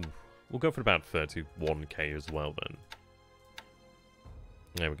 we'll go for about 31k as well then.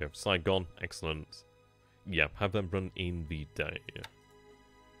 There we go. Saigon, excellent. Yeah, have them run in the day.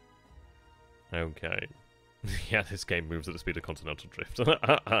 Okay. Yeah, this game moves at the speed of continental drift.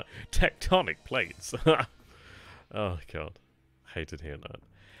 Tectonic plates. Oh, God. Hated hearing that.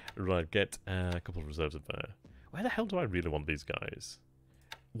 Right, get a couple of reserves in there. Where the hell do I really want these guys?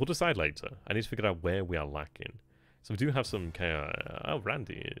 We'll decide later. I need to figure out where we are lacking. So we do have some... oh,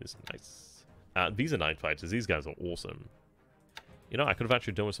 Randy is nice. These are night fighters. These guys are awesome. You know, I could have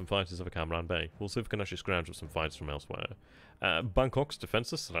actually done with some fighters over Cam Bay. We'll see if we can actually scrounge up some fighters from elsewhere. Bangkok's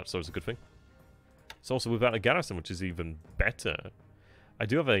defenseless, so that's always a good thing. It's also without a garrison, which is even better. I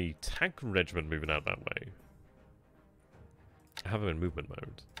do have a tank regiment moving out that way. I have them in movement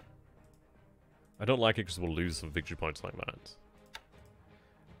mode. I don't like it because we'll lose some victory points like that.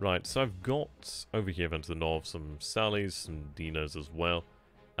 Right, so I've got over here then to the north some Sallys, some Dinas as well.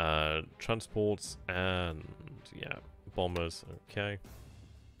 Transports and, yeah, bombers, okay.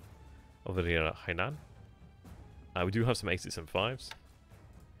 Over here at Hainan. We do have some A6M5s.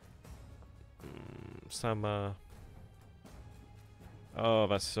 Sama. Oh,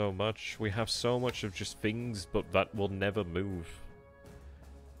 that's so much. We have so much of just things, but that will never move.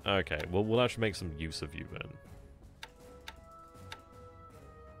 Okay, well, we'll actually make some use of you then.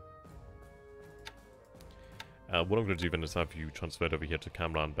 What I'm going to do then is have you transferred over here to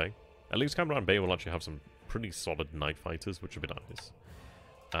Cam Bay. At least Cam Bay will actually have some pretty solid night fighters, which would be nice.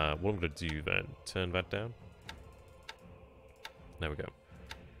 What I'm going to do then, turn that down. There we go.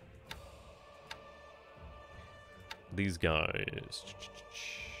 These guys,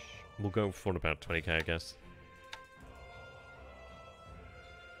 we'll go for about 20k, I guess.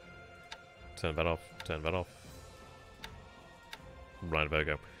 Turn that off, turn that off. Right, there we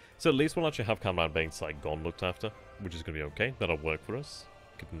go. So at least we'll actually have Cam Bay and Saigon looked after, which is going to be okay. That'll work for us.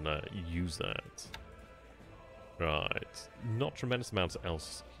 Can use that. Right. Not tremendous amounts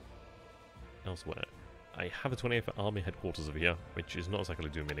elsewhere. I have a 28th Army headquarters over here, which is not exactly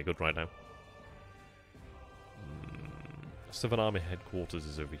doing me any good right now. 7th Army headquarters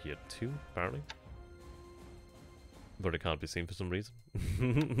is over here too, apparently. But it can't be seen for some reason.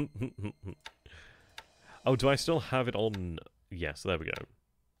 Oh, do I still have it on? Yes, there we go.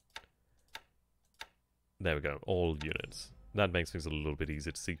 There we go, all units. That makes things a little bit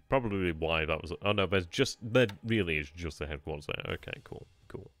easier to see. Probably why that was... Oh no, there really is just the headquarters there. Okay, cool,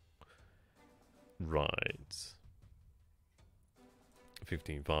 cool. Right.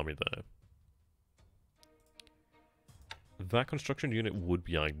 15th Army there. that construction unit would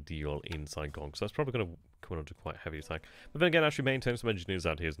be ideal inside Gong, so that's probably going to come under quite heavy attack. But then again, actually maintaining some engineers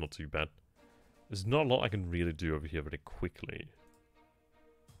out here is not too bad. There's not a lot I can really do over here very quickly.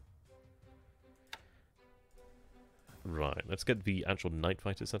 Right, let's get the actual night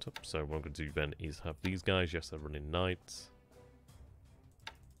fighter set up. So what I'm going to do then is have these guys, yes, they're running nights.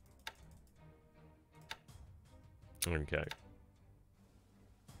 Okay.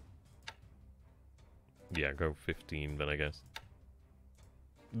 Yeah, go 15 then, I guess.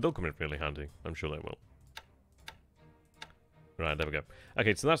 They'll come in really handy. I'm sure they will. Right, there we go.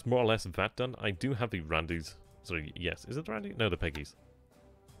 Okay, so that's more or less that done. I do have the Randys. Sorry, yes. Is it the Randy? No, the Peggies.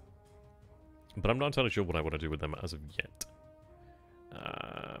 But I'm not entirely sure what I want to do with them as of yet.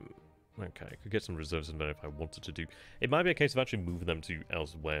 Okay, I could get some reserves in there if I wanted to do. It might be a case of actually moving them to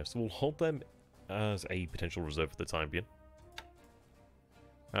elsewhere. So we'll hold them as a potential reserve for the time being.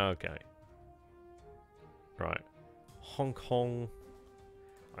 Okay. Right. Hong Kong.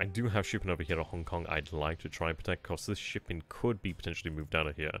 I do have shipping over here to Hong Kong I'd like to try and protect, because this shipping could be potentially moved out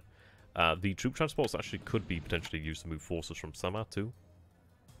of here. The troop transports actually could be potentially used to move forces from Samar too.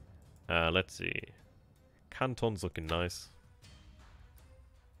 Let's see. Canton's looking nice.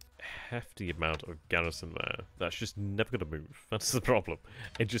 Hefty amount of garrison there. That's just never gonna move. That's the problem.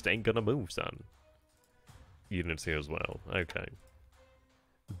 It just ain't gonna move, son. Units here as well. Okay.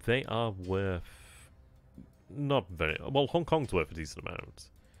 They are worth... not very... well, Hong Kong's worth a decent amount.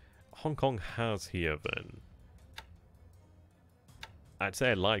 Hong Kong has here, then... I'd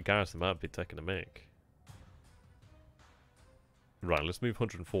say a light garrison might be taking a make. Right, let's move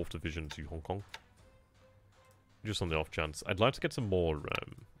 104th Division to Hong Kong. Just on the off chance. I'd like to get some more...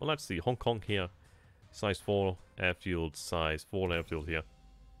 well, let's see. Hong Kong here. Size 4 airfield. Size 4 airfield here.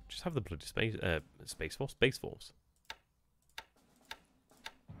 Just have the bloody Space Force? Space Force.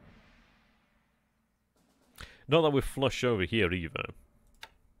 Not that we're flush over here either.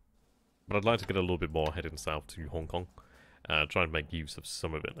 But I'd like to get a little bit more heading south to Hong Kong. Try and make use of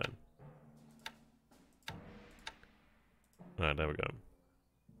some of it then. Alright, there we go.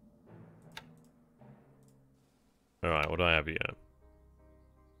 Alright, what do I have here?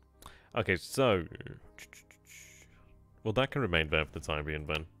 Okay, so... well, that can remain there for the time being,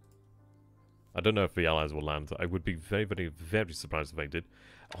 then. I don't know if the Allies will land. I would be very, very, very surprised if they did.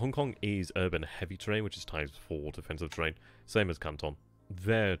 Hong Kong is urban heavy terrain, which is times 4 defensive terrain. Same as Canton.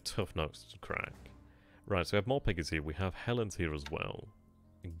 They're tough nuts to crack. Right, so we have more Peggies here. We have Helens here as well.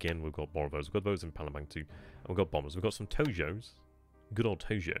 Again, we've got more of those. We've got those in Palembang too. And we've got bombers. We've got some Tojos. Good old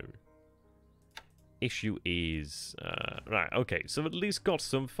Tojo. Issue is... right, okay. So at least got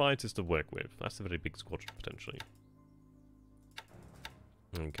some fighters to work with. That's a very big squadron, potentially.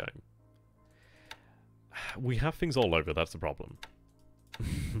 Okay. We have things all over, that's the problem.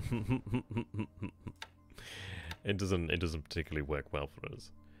 It doesn't particularly work well for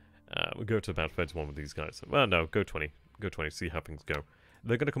us. We'll go to about 31 with these guys. Well, no, go 20. Go 20, see how things go.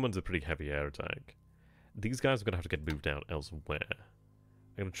 They're going to come under pretty heavy air attack. These guys are going to have to get moved out elsewhere.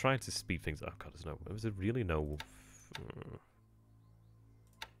 I'm going to try to speed things up. Oh god, there's no... is there really no...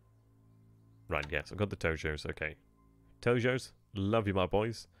 right, yes, I've got the Tojos, okay. Tojos, love you my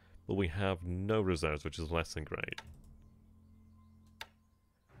boys. But we have no reserves, which is less than great.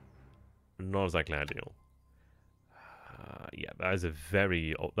 Not exactly ideal. Yeah, that is a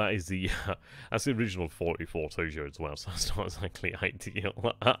very... that is the... that's the original 44 Tojo as well, so that's not exactly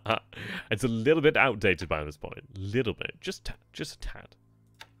ideal. It's a little bit outdated by this point. Little bit. Just a tad.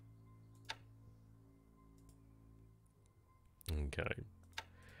 Okay.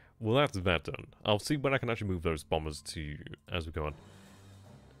 Well, that's that done. I'll see when I can actually move those bombers to... as we go on.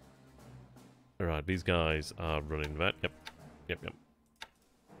 Alright, these guys are running that. Yep.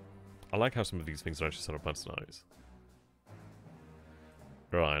 I like how some of these things are actually set up that's nice.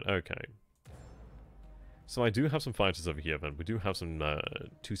 Right, okay. So I do have some fighters over here then. We do have some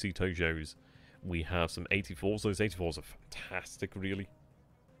 2C Tojos. We have some 84s. Those 84s are fantastic, really.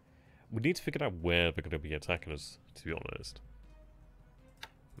 We need to figure out where they're going to be attacking us, to be honest.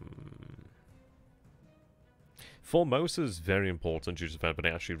 Formosa is very important due to the fact that they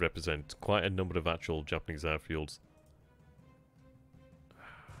actually represent quite a number of actual Japanese airfields.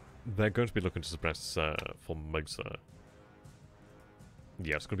 They're going to be looking to suppress Formosa.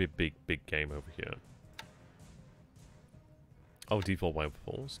 Yeah, it's going to be a big game over here. Oh, default wild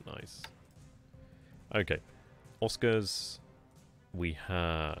falls. Nice. Okay. Oscars. We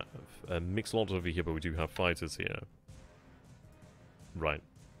have a mixed lot over here, but we do have fighters here. Right.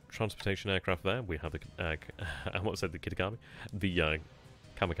 Transportation aircraft there. We have the... I want to say the Kitakami. The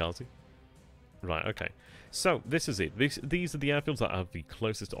Kamikaze. Right, okay. So, this is it. These are the airfields that are the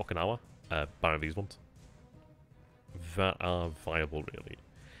closest to Okinawa. Barring these ones. that are viable, really.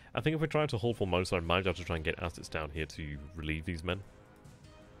 I think if we're trying to hold Formosa, I might have to try and get assets down here to relieve these men.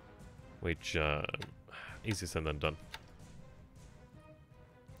 Which, easier said than done.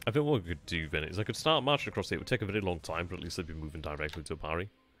 I think what we could do then is I could start marching across here. It would take a very long time, but at least I'd be moving directly to Apari.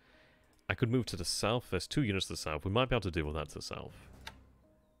 I could move to the south. There's 2 units to the south. We might be able to deal with that to the south.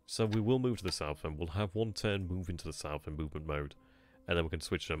 So we will move to the south, and we'll have 1 turn move into the south in movement mode. And then we can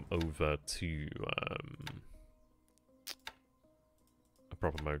switch them over to a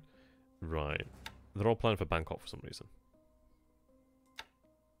proper mode. Right. They're all planning for Bangkok for some reason.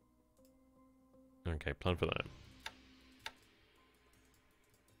 Okay, plan for that.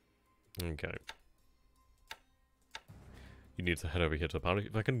 Okay. You need to head over here to Apari.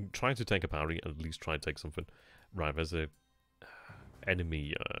 If I can try to take Apari, at least try and take something. Right, there's a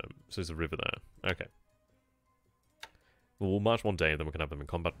enemy, so there's a river there. Okay. We'll march 1 day and then we can have them in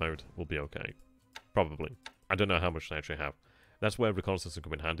combat mode. We'll be okay. Probably. I don't know how much they actually have. That's where reconnaissance will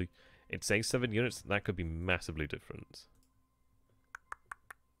come in handy. It says 7 units. That could be massively different.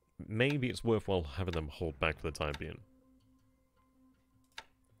 Maybe it's worthwhile having them hold back for the time being.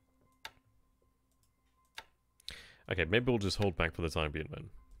 Okay, maybe we'll just hold back for the time being then.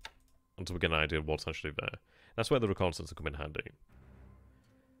 Until we get an idea of what's actually there. That's where the reconnaissance will come in handy.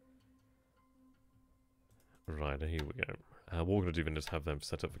 Right, here we go. What we're going to do then is have them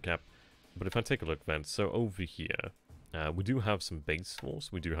set up for cap. But if I take a look then, so over here, we do have some base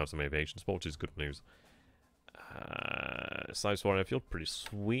force. We do have some aviation support, which is good news. Size 4 airfield, pretty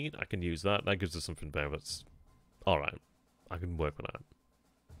sweet. I can use that. That gives us something there that's alright. I can work with that.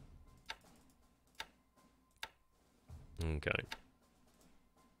 Okay.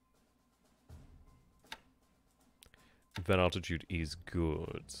 That altitude is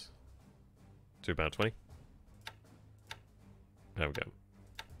good. To about 20. There we go.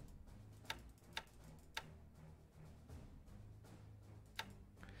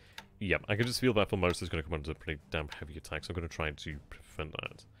 Yeah, I can just feel that Formosa is going to come under pretty damn heavy attacks. I'm going to try to prevent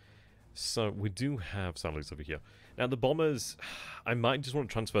that. So, we do have salaries over here. Now, the bombers... I might just want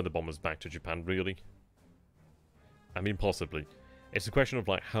to transfer the bombers back to Japan, really. I mean, possibly. It's a question of,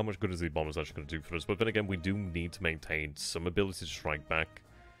 like, how much good is the bombers actually going to do for us? But then again, we do need to maintain some ability to strike back.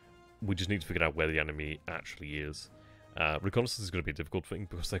 We just need to figure out where the enemy actually is. Reconnaissance is going to be a difficult thing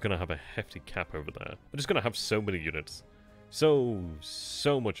because they're going to have a hefty cap over there. They're just going to have so many units. So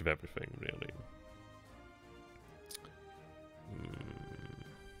much of everything, really.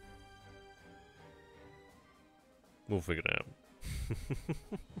 We'll figure it out.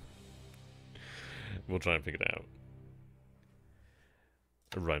 We'll try and figure it out.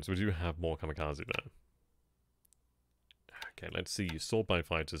 Right, so we do have more kamikaze there. Okay, let's see. Assault by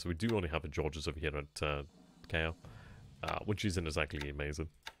fighters. We do only have a Georges over here at KL, which isn't exactly amazing.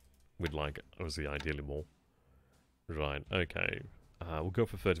 We'd like, obviously, ideally more. Right, okay. We'll go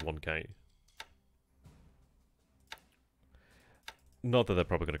for 31k. Not that they're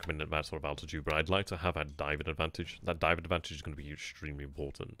probably going to come in at that sort of altitude, but I'd like to have that diving advantage. That diving advantage is going to be extremely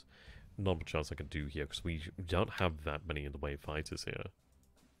important. Not much else I can do here, because we don't have that many in the way of fighters here.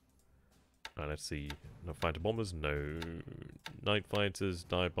 Let's see. No fighter bombers, no night fighters,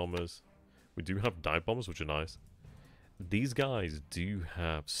 dive bombers. We do have dive bombers, which are nice. These guys do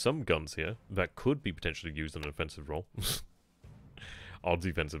have some guns here that could be potentially used in an offensive role. Or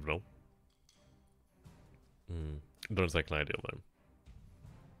defensive role. Not exactly ideal, though.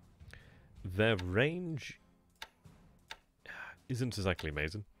 Their range isn't exactly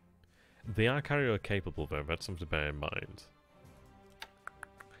amazing. They are carrier capable, though. That's something to bear in mind.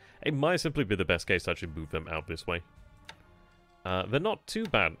 It might simply be the best case to actually move them out this way. They're not too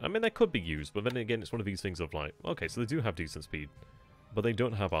bad. I mean, they could be used, but then again, it's one of these things of like, okay, so they do have decent speed, but they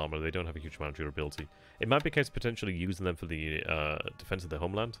don't have armor, they don't have a huge amount of durability. It might be a case of potentially using them for the defense of their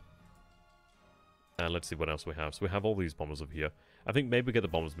homeland. Let's see what else we have. So we have all these bombers over here. I think maybe we get the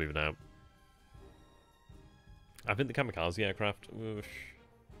bombers moving out. I think the kamikaze aircraft...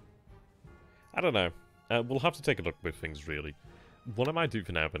 I don't know. We'll have to take a look with things, really. What I might do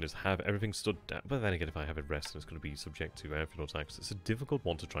for now, then, is have everything stood down. But then again, if I have it rest, it's going to be subject to airfield attacks. It's a difficult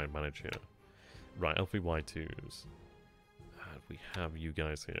one to try and manage here. Right, LVY2s. We have you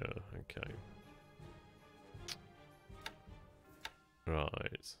guys here. Okay.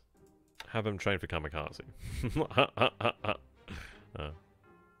 Right. Have them train for kamikaze.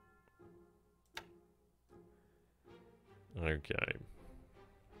 Okay.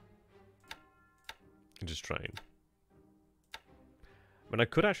 Just train. I mean, I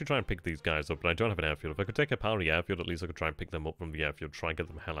could actually try and pick these guys up, but I don't have an airfield. If I could take a Apari airfield, at least I could try and pick them up from the airfield, try and get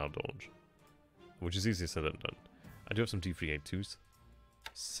them hell out of dodge. Which is easier said than done. I do have some D382s.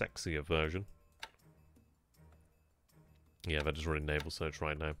 Sexier version. Yeah, they're just running naval search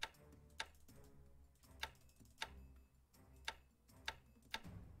right now.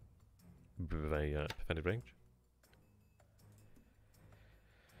 With a defended range.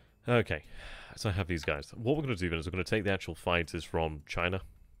 Okay, so I have these guys. What we're going to do then is we're going to take the actual fighters from China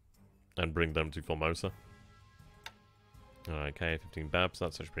and bring them to Formosa. Okay, 15 Babs,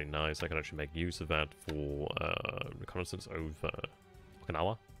 that's actually pretty nice. I can actually make use of that for reconnaissance over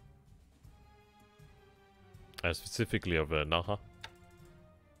Okinawa. Specifically over Naha.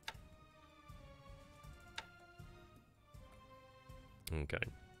 Okay.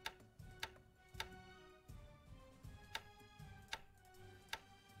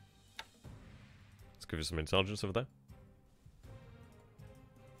 Let's give you some intelligence over there.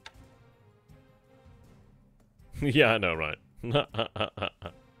 Yeah, I know, right.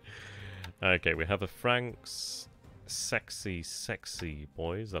 Okay, we have the Franks. Sexy, sexy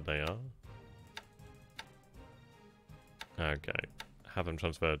boys that they are. Okay. Have them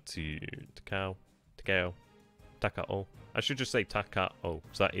transferred to Takao. Takao. I should just say Takao, so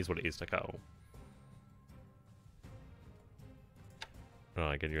that is what it is, Takao.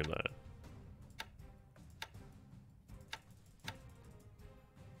 Right, get you in there.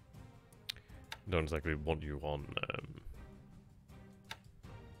 Don't exactly want you on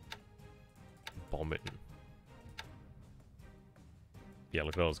bombing. Yeah,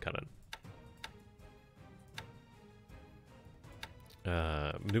 look at those cannon.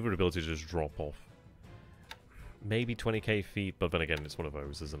 Maneuverability just drop off. Maybe 20k feet, but then again, it's one of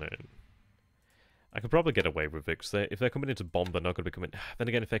those, isn't it? I could probably get away with it, because if they're coming in to bomb, they're not going to be coming... Then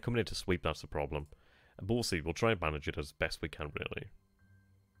again, if they're coming in to sweep, that's the problem. But we'll see. We'll try and manage it as best we can, really.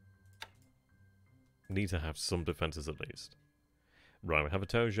 Need to have some defenses at least. Right, we have a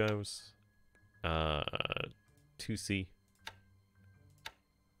Tojos. 2C.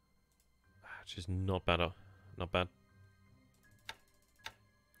 Which is not bad. Not bad.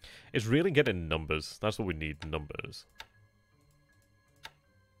 It's really getting numbers. That's what we need, numbers.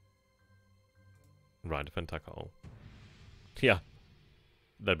 Right, defend Takao. Yeah.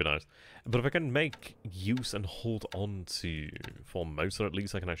 That'd be nice. But if I can make use and hold on to Formosa, at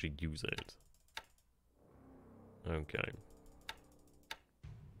least I can actually use it. Okay.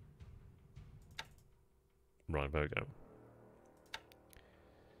 Right, there we go.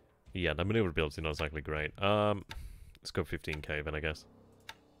 Yeah, the maneuverability not exactly great. Let's go 15k then, I guess.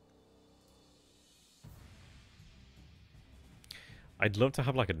 I'd love to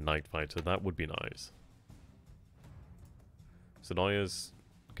have like a night fighter. That would be nice. Sonoyas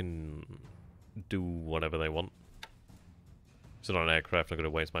can do whatever they want. It's not an aircraft I'm going to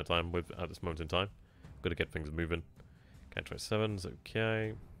waste my time with at this moment in time. I'm going to get things moving. K-27's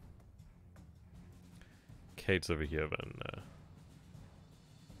okay. Kate's over here then.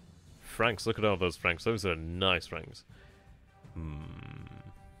 Franks, look at all those Franks. Those are nice Franks.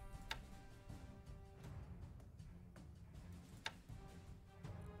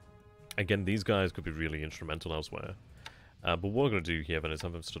 Again, these guys could be really instrumental elsewhere. But what we're going to do here then is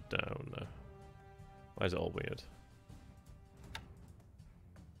have them stood down. Why is it all weird?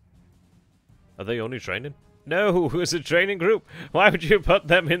 Are they only training? No, it's a training group. Why would you put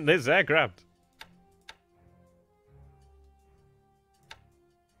them in this aircraft?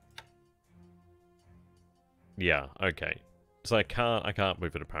 Yeah, okay. So I can't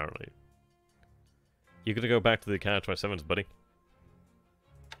move it apparently. You're gonna go back to the K-27s, buddy.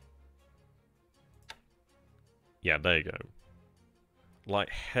 Yeah, there you go. Like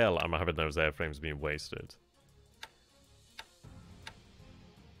hell, I'm having those airframes being wasted.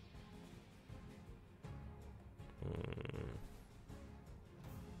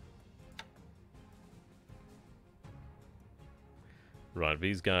 Right,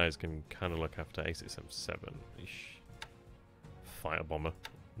 these guys can kind of look after A6M7. Fire bomber.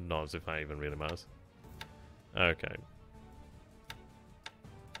 Not as if that even really matters. Okay.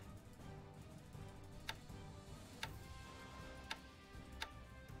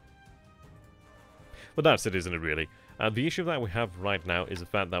 But that's it, isn't it, really? The issue that we have right now is the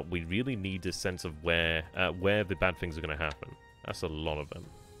fact that we really need a sense of where the bad things are going to happen. That's a lot of them.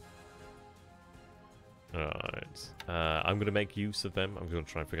 Alright. I'm going to make use of them. I'm going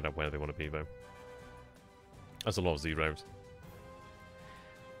to try and figure out where they want to be, though. That's a lot of zeros.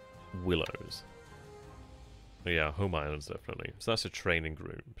 Willows. Yeah, home islands, definitely. So that's a training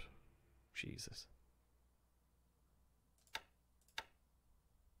group. Jesus.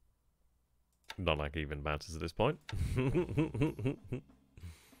 Not like it even matters at this point.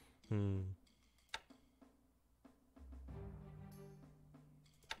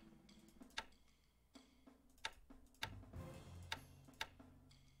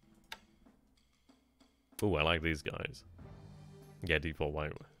 Oh, I like these guys. Yeah, default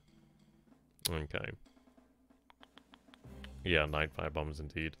white. Okay. Yeah, night fire bombs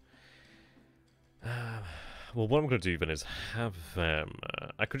indeed. Well, what I'm going to do then is have them...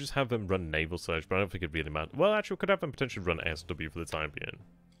 I could just have them run Naval Surge, but I don't think it really matters. Well, actually, we could have them potentially run SW for the time being.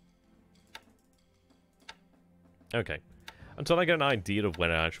 Okay. Until I get an idea of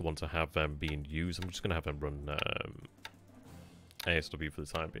when I actually want to have them being used, I'm just going to have them run ASW for the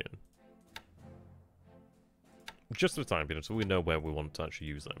time being. Just for the time being, so we know where we want to actually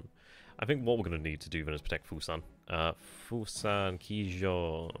use them. I think what we're going to need to do then is protect Fusan. Fusan,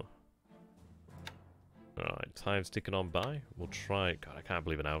 Kijo... Alright, time's ticking on by. We'll try... God, I can't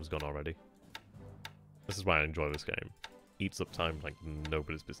believe an hour's gone already. This is why I enjoy this game. Eats up time like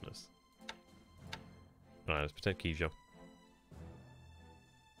nobody's business. Alright, let's protect Kijo.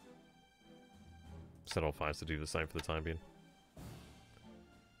 Set all fires to do the same for the time being.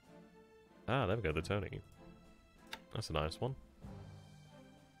 Ah, there we go, the Tony. That's a nice one.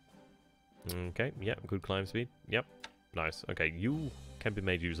 Okay, yep, good climb speed. Yep, nice. Okay, you can be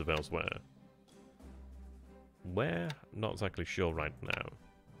made use of elsewhere. Where? Not exactly sure right now.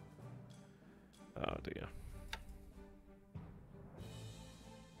 Oh dear.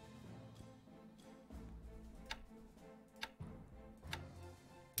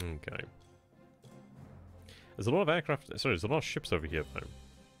 Okay. There's a lot of aircraft... Sorry, there's a lot of ships over here, though.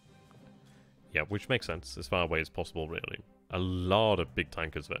 Yeah, which makes sense. As far away as possible, really. A lot of big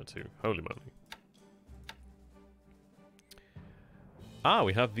tankers there, too. Holy moly. Ah,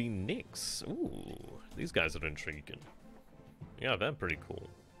 we have the Knicks. Ooh, these guys are intriguing. Yeah, they're pretty cool.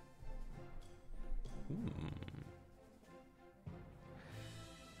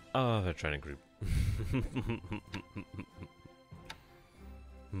 Oh, they're training group.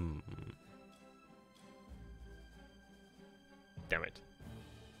 Damn it.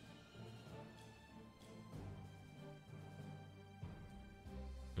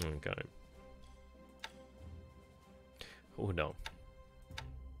 Okay. Oh no.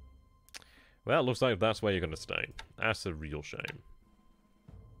 Well, looks like that's where you're going to stay. That's a real shame.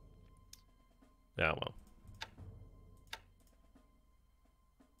 Yeah, well.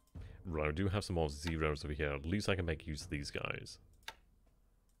 Right, I do have some more zeros over here. At least I can make use of these guys.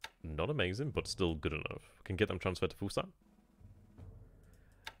 Not amazing, but still good enough. Can get them transferred to Fusan.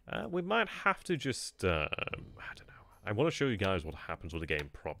 We might have to just... I don't know. I want to show you guys what happens when the game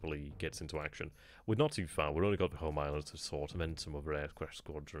properly gets into action. We're not too far. We've only got the home island to sort, and then some other aircraft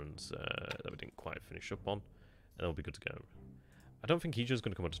squadrons that we didn't quite finish up on. And it'll be good to go. I don't think Kijo's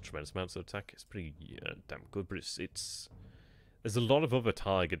going to come under tremendous amounts of attack. It's pretty damn good, but it's... There's a lot of other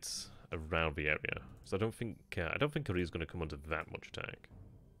targets around the area, so I don't think Korea's going to come under that much attack.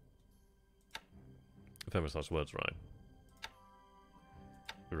 Famous last words, right?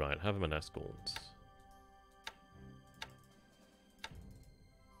 Right, have him an escort.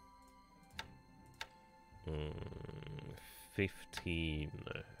 15.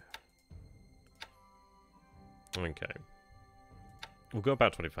 Okay. We'll go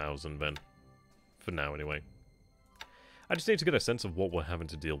about 20,000 then. For now, anyway. I just need to get a sense of what we're having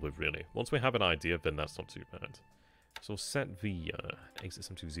to deal with, really. Once we have an idea, then that's not too bad. So we'll set the exit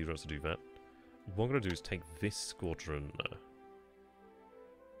some 2 zeros to do that. What I'm going to do is take this squadron.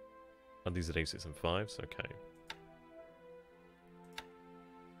 And these are A6 and 5s, okay.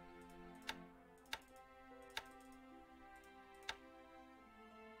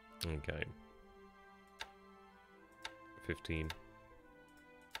 Okay. 15.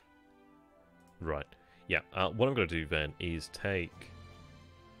 Right. Yeah, what I'm going to do then is take...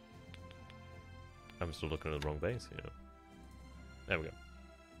 I'm still looking at the wrong base here. There we go.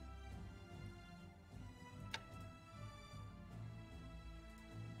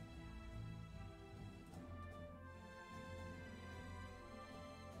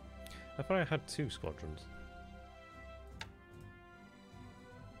 I thought I had 2 squadrons.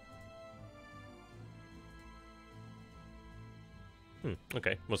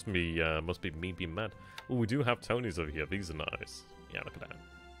 Okay. Must be me being mad. Oh, we do have Tonys over here. These are nice. Yeah, look at that.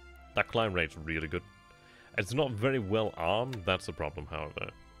 That climb rate's really good. It's not very well armed. That's the problem, however.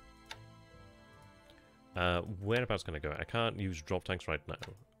 Whereabouts can I go? I can't use drop tanks right now.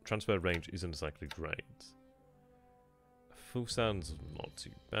 Transfer range isn't exactly great. Fusan's not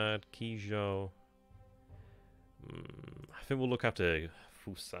too bad. Kijo. I think we'll look after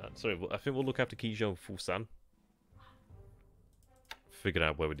Fusan. Sorry, I think we'll look after Kijo and Fusan. Figure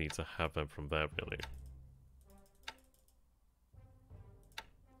out where we need to have them from there, really.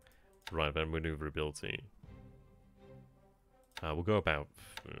 Right, then maneuverability. We'll go about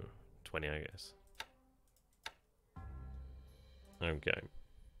 20, I guess. Okay.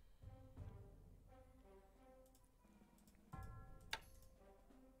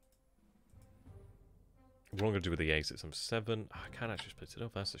 What I'm going to do with the ace is I'm 7. Oh, I can't actually split it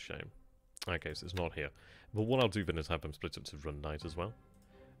up. That's a shame. Okay, so it's not here. But what I'll do then is have them split up to run knight as well.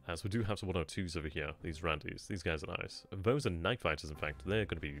 So we do have some 102s over here. These Randys. These guys are nice. Those are night fighters, in fact. They're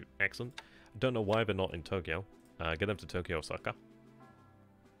going to be excellent. Don't know why they're not in Tokyo. Get them to Tokyo, Osaka.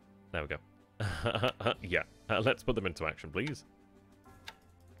 There we go. Yeah. Let's put them into action, please.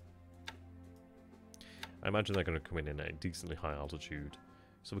 I imagine they're going to come in a decently high altitude.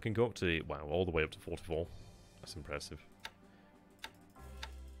 So we can go up to, wow, all the way up to 44. That's impressive.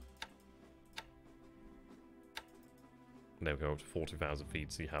 There we go, up to 40,000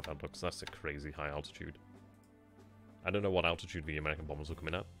 feet, see how that looks. That's a crazy high altitude. I don't know what altitude the American bombers are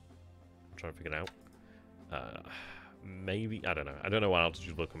coming at. I'm trying to figure it out. Maybe, I don't know. I don't know what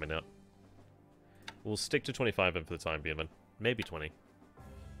altitude they're coming at. We'll stick to 25 for the time being then. Maybe 20.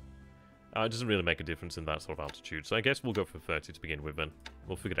 It doesn't really make a difference in that sort of altitude, so I guess we'll go for 30 to begin with then.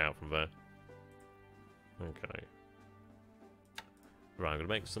 We'll figure it out from there. Okay. Right, I'm going to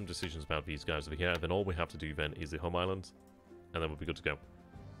make some decisions about these guys over here, and then all we have to do then is the home island, and then we'll be good to go.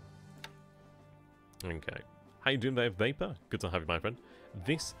 Okay. How you doing there, Vapor? Good to have you, my friend.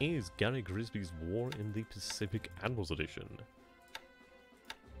 This is Gary Grisby's War in the Pacific Admirals Edition.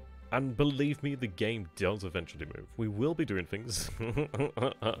 And believe me, the game does eventually move. We will be doing things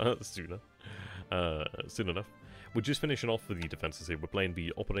sooner. Soon enough. We're just finishing off for the defenses here. We're playing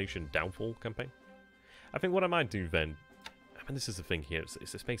the Operation Downfall campaign. I think what I might do then, I mean, this is the thing here,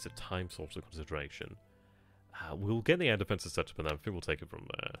 it's a space of time sort of consideration. We'll get the air defenses set up and then I think we'll take it from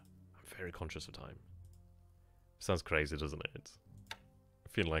there. I'm very conscious of time. Sounds crazy, doesn't it? I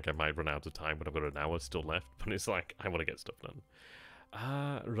feel like I might run out of time when I've got an hour still left, but it's like, I want to get stuff done.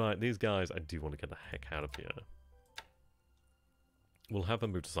 Right, these guys, I do want to get the heck out of here. We'll have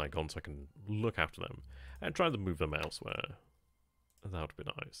them move to Saigon so I can look after them and try to move them elsewhere. That would be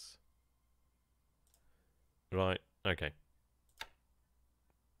nice. Right, okay.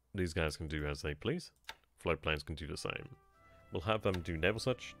 These guys can do as they please. Float planes can do the same. We'll have them do naval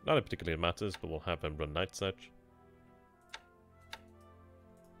search. Not that it particularly matters, but we'll have them run night search.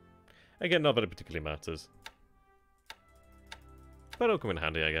 Again, not that it particularly matters. But it'll come in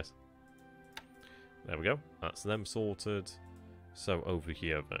handy, I guess. There we go. That's them sorted. So over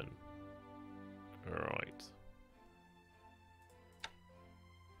here then. Right.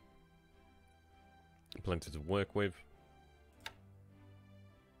 Plenty to work with.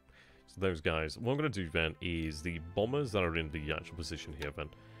 So those guys. What I'm going to do then is the bombers that are in the actual position here then.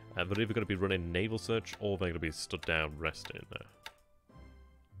 They're either going to be running naval search or they're going to be stood down resting.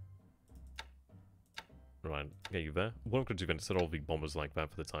 Right, get you there. What I'm going to do then is set all the bombers like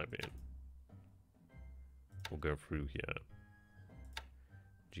that for the time being. We'll go through here.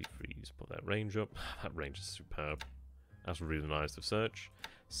 G3s, put that range up. That range is superb. That's really nice to search.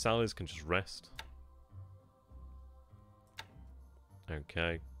 Sallies can just rest.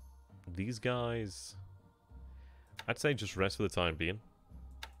 Okay. These guys, I'd say just rest for the time being.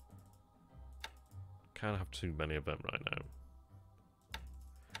 Can't have too many of them right now.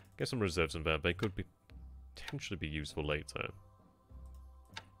 Get some reserves in there. They could be potentially be useful later.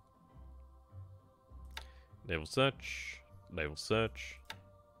 Naval search. Naval search.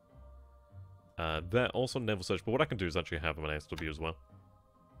 They're also naval search, but what I can do is actually have them in SW as well.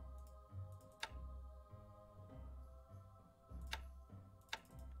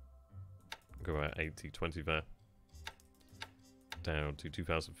 Go at 80-20 there. Down to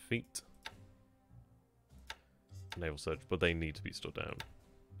 2,000 feet. Naval search, but they need to be stood down.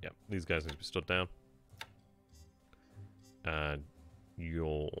 Yep, these guys need to be stood down. And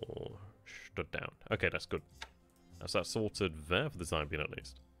you're stood down. Okay, that's good. That's that sorted there for the time being at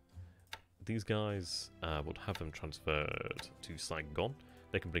least. These guys, would have them transferred to Saigon.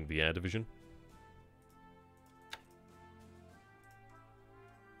 They can bring the air division.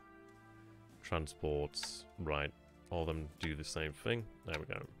 Transports, right. All of them do the same thing. There we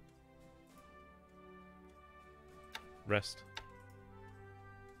go. Rest.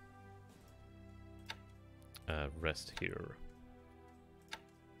 Rest here.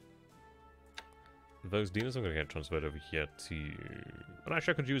 Those demons I'm going to get transferred over here to... And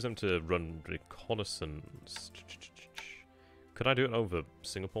actually I could use them to run reconnaissance. Could I do it over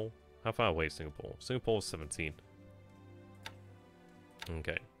Singapore? How far away is Singapore? Singapore is 17.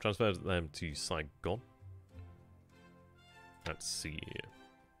 Okay, transfer them to Saigon. Let's see.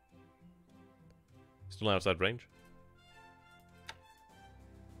 Still outside range?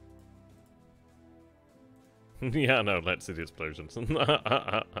 Yeah, no, let's see the explosions.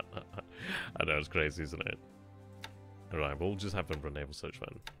 I know, it's crazy, isn't it? Alright, we'll just have them run naval search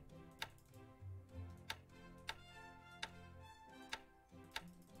then.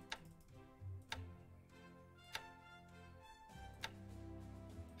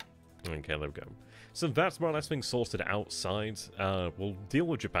 Okay, there we go. So that's more or less things sorted outside. We'll deal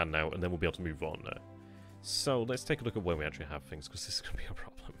with Japan now, and then we'll be able to move on. So let's take a look at where we actually have things, because this is going to be a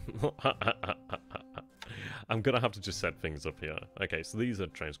problem. I'm going to have to just set things up here. Okay, so these are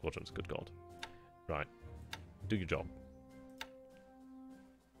train squadrons, good god. Right. Do your job.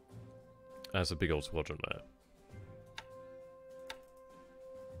 That's a big old squadron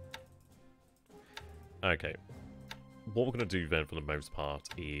there. Okay. What we're going to do then for the most part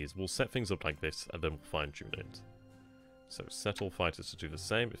is we'll set things up like this and then we'll fine tune it. So set all fighters to do the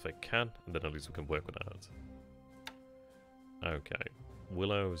same if they can, and then at least we can work with that. Okay.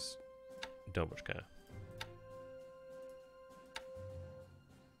 Willows don't much care.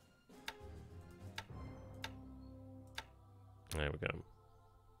 There we go.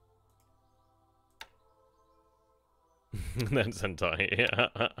 Then Sentai.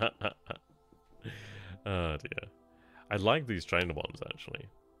 Oh dear. I like these trainer ones actually.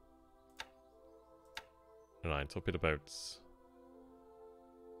 Right, torpedo boats.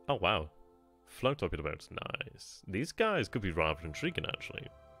 Oh wow. Float torpedo boats, nice. These guys could be rather intriguing actually.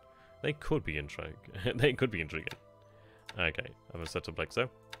 They could be intriguing. They could be intriguing. Okay, I'm gonna set up like so.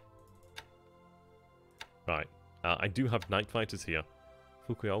 Right. I do have night fighters here.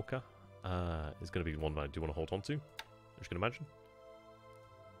 Fukuoka is going to be one that I do want to hold on to, as you can imagine.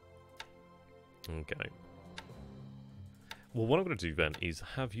 Okay. Well, what I'm going to do then is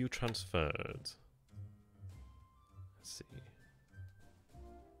have you transferred. Let's see.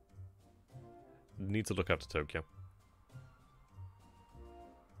 Need to look out to Tokyo.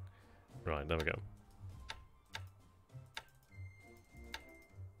 Right, there we go.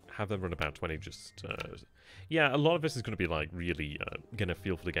 Have them run about 20, just... yeah, a lot of this is going to be, like, really getting a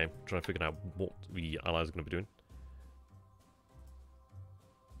feel for the game. Trying to figure out what the allies are going to be doing.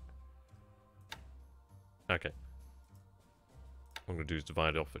 Okay. What I'm going to do is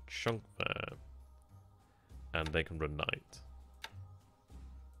divide off a chunk there. And they can run night.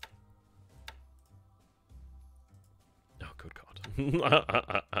 Oh, good god.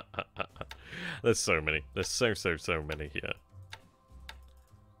 There's so many. There's so many here.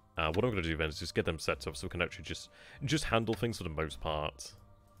 What I'm going to do then is just get them set up so we can actually just handle things for the most part.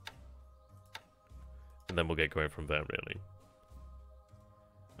 And then we'll get going from there, really.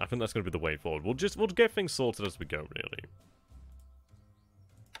 I think that's going to be the way forward. We'll get things sorted as we go, really.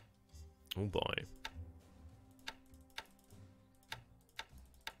 Oh boy.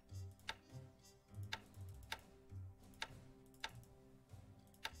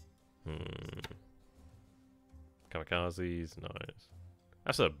 Kamikazes, nice.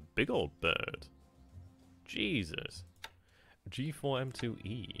 That's a big old bird. Jesus.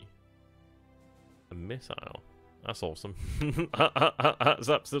 G4M2E. A missile. That's awesome. That's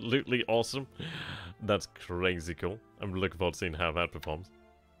absolutely awesome. That's crazy cool. I'm looking forward to seeing how that performs.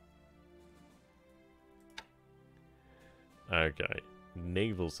 Okay.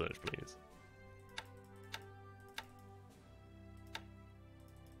 Naval search, please.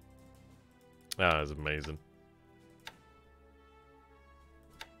 That is amazing.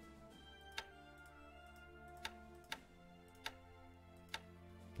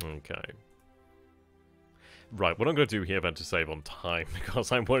 Okay. Right, what I'm going to do here then to save on time,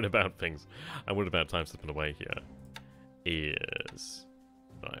 because I'm worried about things, I'm worried about time slipping away here, is...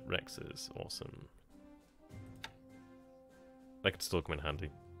 Right, Rexes, awesome. They can still come in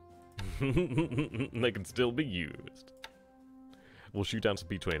handy. They can still be used. We'll shoot down some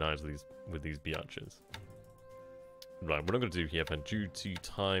B-29s with these BLeAcHids. Right, what I'm going to do here then, due to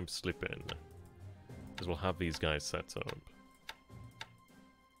time slipping, is we'll have these guys set up.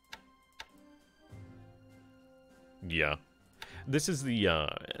 Yeah. This is the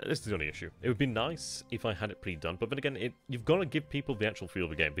only issue. It would be nice if I had it pre-done, but then again, you've got to give people the actual feel of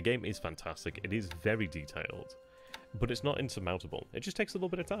the game. The game is fantastic. It is very detailed, but it's not insurmountable. It just takes a little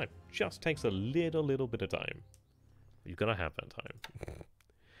bit of time. Just takes a little bit of time. You've got to have that time.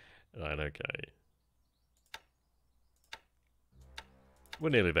 Right, okay. We're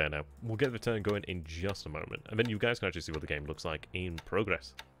nearly there now. We'll get the turn going in just a moment, and then you guys can actually see what the game looks like in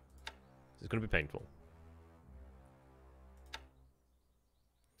progress. It's going to be painful.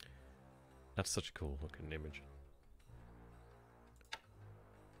 That's such a cool looking image.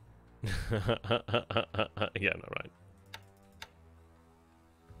 Yeah, no, right.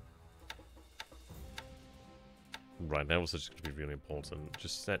 Right, now it's just going to be really important.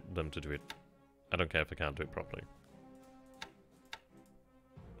 Just set them to do it. I don't care if I can't do it properly.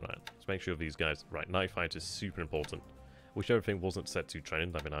 Right, let's make sure these guys... Right, night fight is super important. Wish everything wasn't set to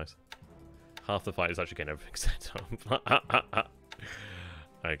training, that'd be nice. Half the fight is actually getting everything set up.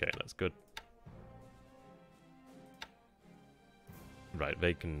 Okay, that's good. Right,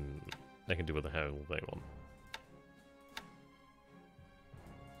 they can They can do what the hell they want.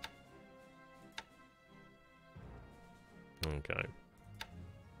 Okay.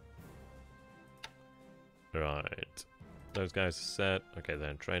 Right. Those guys are set. Okay,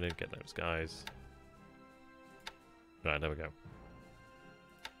 they're in training. Get those guys. Right, there we go.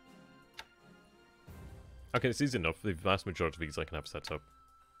 Okay, it's easy enough. The vast majority of these I can have set up.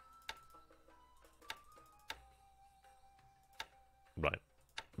 Right.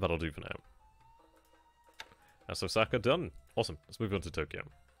 That'll do for now. That's Osaka done. Awesome. Let's move on to Tokyo.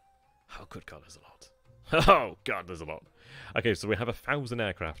 Oh, good God, there's a lot. Oh, God, there's a lot. Okay, so we have 1,000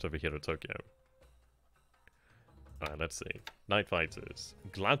 aircraft over here at Tokyo. Alright, let's see. Night fighters.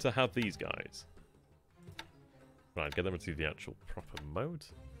 Glad to have these guys. Right, get them into the actual proper mode.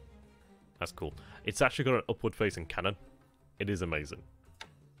 That's cool. It's actually got an upward-facing cannon. It is amazing.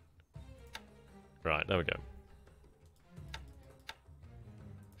 Right, there we go.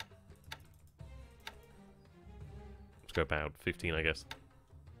 Let's go about 15, I guess.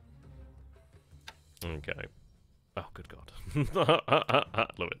 Okay. Oh, good God.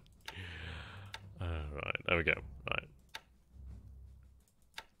 Love it. Right, there we go. Right.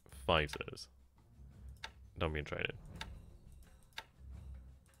 Fighters. Don't be in training.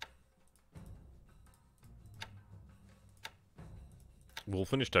 We'll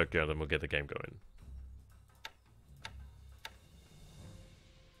finish Tokyo, then we'll get the game going.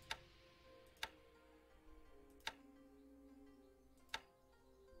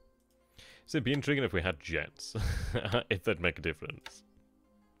 So it'd be intriguing if we had jets. If that'd make a difference.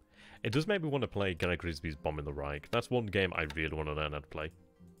 It does make me want to play Gregory VanHouten's Bomb in the Reich. That's one game I really want to learn how to play.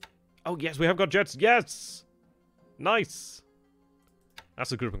 Oh yes, we have got jets! Yes! Nice!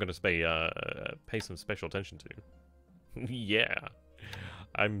 That's a group I'm going to pay some special attention to. Yeah.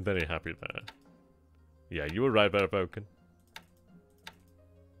 I'm very happy there. Yeah, you were right, Vulcan.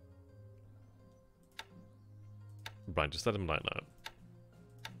 Right, just let him line up.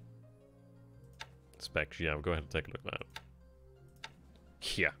 Specs, yeah, we'll go ahead and take a look now.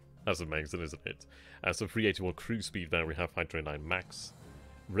 Yeah, that's amazing, isn't it? So 381 cruise speed there, we have 529 max.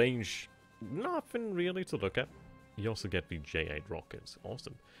 Range, nothing really to look at. You also get the J8 rockets,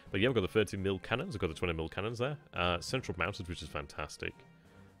 awesome. But yeah, we've got the 30mm cannons, we've got the 20mm cannons there. Central mounted, which is fantastic.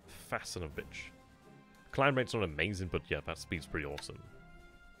 Fast son of a bitch. Climb rate's not amazing, but yeah, that speed's pretty awesome.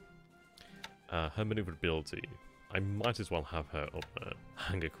 Her maneuverability. I might as well have her up there.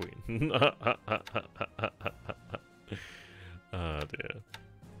 Hanger Queen. Oh dear.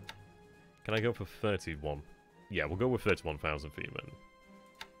 Can I go for 31? Yeah, we'll go with 31,000 feet then.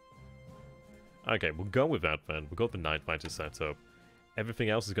 Okay, we'll go with that then. We've got the Night Fighter set up. Everything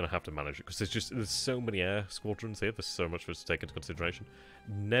else is going to have to manage it, because there's so many air squadrons here, there's so much for us to take into consideration.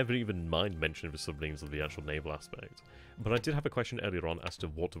 Never even mind mentioning the submarines or the actual naval aspect. But I did have a question earlier on as to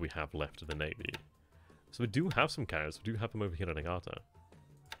what do we have left of the Navy. So we do have some carriers, we do have them over here at Nagata.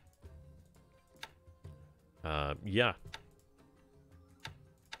 Yeah.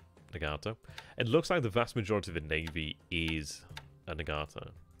 Nagata. It looks like the vast majority of the Navy is at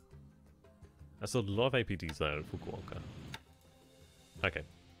Nagata. That's a lot of APDs there at Fukuoka. Okay.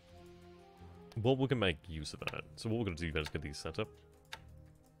 Well, we can make use of that. So what we're going to do then is get these set up.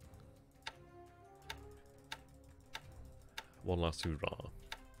 One last hurrah.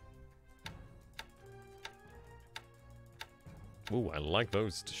 Ooh, I like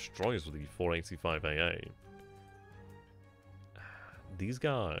those destroyers with the 485 AA. These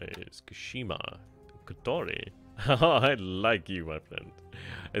guys, Kashima, Kotori. I like you, my friend.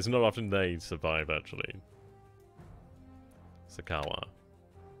 It's not often they survive, actually. Sakawa.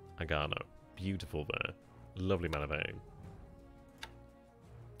 Agano. Beautiful there. Lovely man of aim.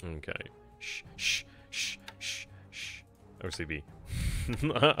 Okay. Shh, shh, shh, shh, shh. OCB.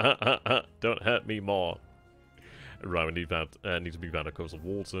 Don't hurt me more. Right, we need that. Need to move out of coastal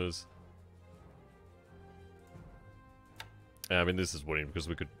waters. I mean, this is worrying because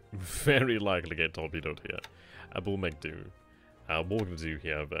we could very likely get torpedoed here. But we'll make do. What we're going to do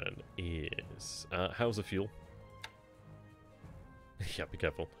here then is... how's the fuel? Yeah, be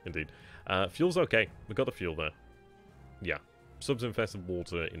careful, indeed. Fuel's okay. We got the fuel there. Yeah. Subs infested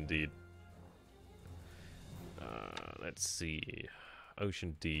water, indeed. Let's see.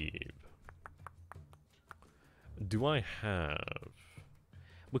 Ocean deep. Do I have...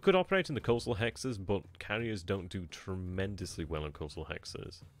 We could operate in the coastal hexes, but carriers don't do tremendously well in coastal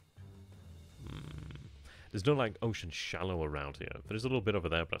hexes. There's no, like, ocean shallow around here. There's a little bit over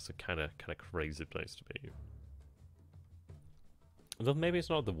there, but that's a kind of crazy place to be. Although maybe it's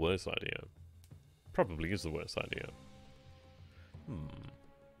not the worst idea. Probably is the worst idea.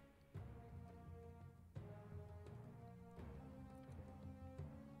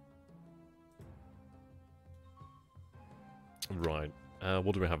 Right.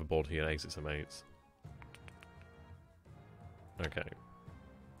 What do we have aboard here? Aces and mates. Okay.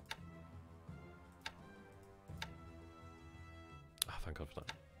 Oh, thank God for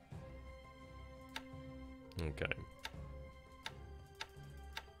that. Okay.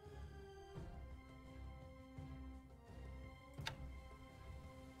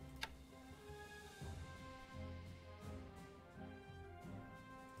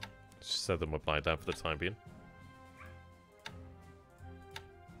 Just set them apply down for the time being.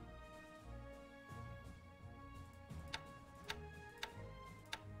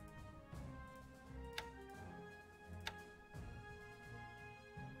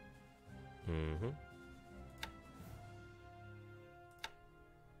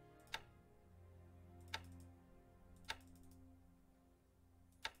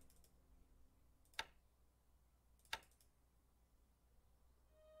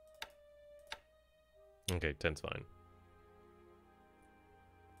 Okay, 10's fine.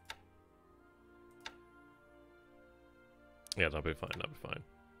 Yeah, that'll be fine, that'll be fine.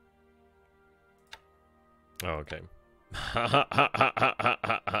 Oh, okay.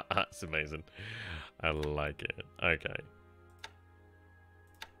 That's amazing. I like it. Okay.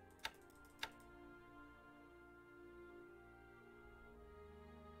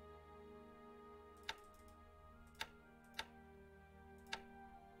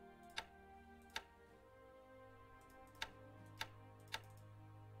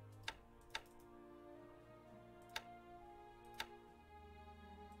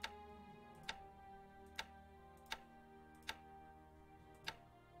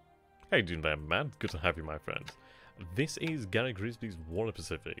 Hey, doing there, man. Good to have you, my friend. This is Gary Grisby's War in the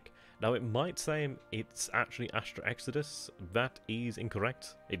Pacific. Now, it might say it's actually Astra Exodus. That is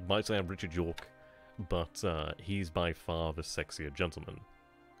incorrect. It might say I'm Richard York, but he's by far the sexier gentleman.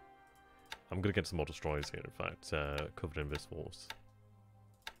 I'm going to get some more destroyers here, in fact, covered in this force.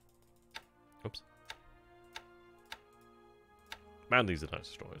 Oops. Man, these are nice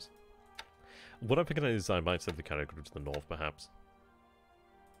destroyers. What I'm thinking is I might send the carrier crew to the north, perhaps.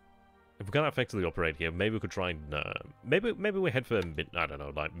 If we're gonna effectively operate here, maybe we could try and maybe we head for I don't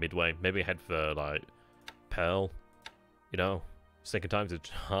know, like Midway. Maybe we head for like Pearl. You know, second time's a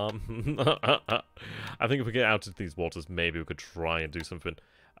charm. I think if we get out of these waters, maybe we could try and do something.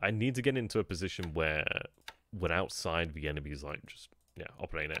 I need to get into a position where we're outside the enemy's like just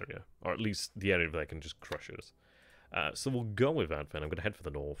operating area, or at least the area where they can just crush us. So we'll go with that then. I'm gonna head for the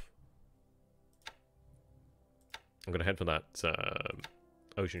north. I'm gonna head for that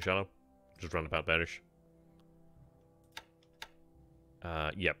Ocean Shadow. Just round about bearish.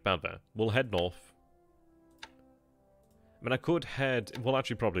 Yeah, about there. We'll head north. I mean, I could head... Well,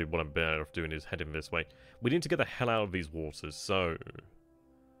 actually, probably what I'm better off doing is heading this way. We need to get the hell out of these waters, so...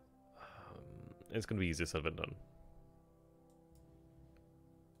 it's going to be easier said than done.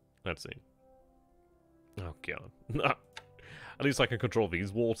 Let's see. Oh, God. At least I can control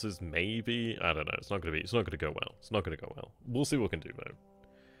these waters, maybe? I don't know. It's not going to go well. It's not going to go well. We'll see what we can do, though.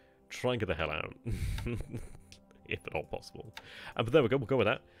 Try and get the hell out. If at all possible. But there we go, we'll go with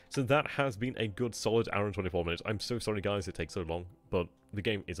that. So that has been a good solid hour and 24 minutes. I'm so sorry guys it takes so long, but the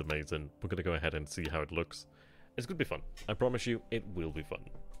game is amazing. We're going to go ahead and see how it looks. It's going to be fun. I promise you, it will be fun.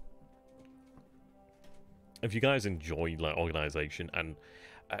 If you guys enjoy like organization and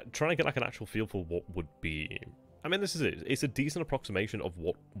try and get like an actual feel for what would be... I mean, this is it. It's a decent approximation of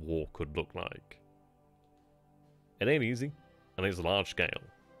what war could look like. It ain't easy, and it's large scale.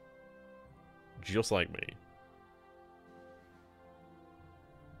 Just like me.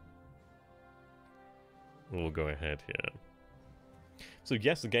 We'll go ahead here. So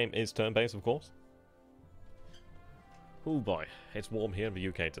yes, the game is turn-based, of course. Oh boy, it's warm here in the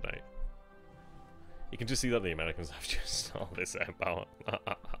UK today. You can just see that the Americans have just all this air power.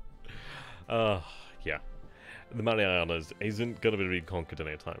 Yeah. The Marianas isn't going to be reconquered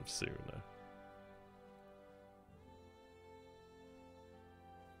anytime soon.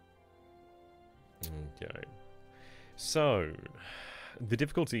 Okay. So, the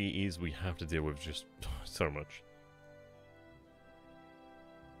difficulty is we have to deal with just so much.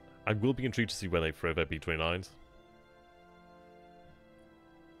 I will be intrigued to see where they throw their B-29s.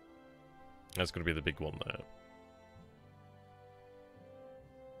 That's going to be the big one there.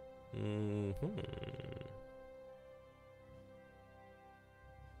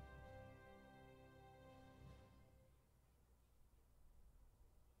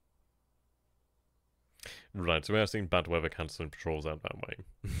 Right, so we are seeing bad weather cancelling patrols out that way.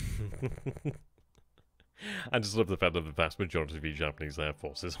 I just love the fact that the vast majority of the Japanese Air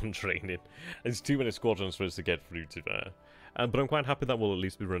Force is on training. It's too many squadrons for us to get through to there. But I'm quite happy that we'll at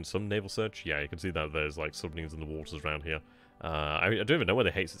least be running some naval search. Yeah, you can see that there's like submarines in the waters around here. I don't even know where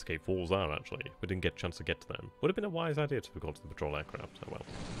the H6K4s are, actually. We didn't get a chance to get to them. Would have been a wise idea to have gone to the patrol aircraft. Oh well.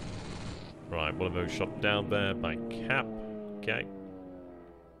 Right, one of those shot down there by Cap. Okay.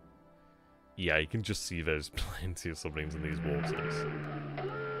 Yeah, you can just see there's plenty of submarines in these waters.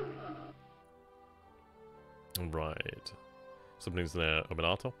 Right. Submarines there,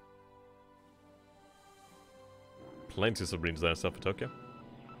 Imperator. Plenty of submarines there, south of Tokyo.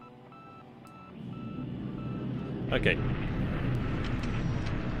 Okay.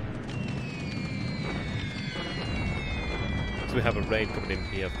 So we have a raid coming in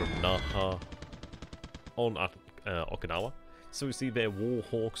here from Naha on Okinawa. So we see their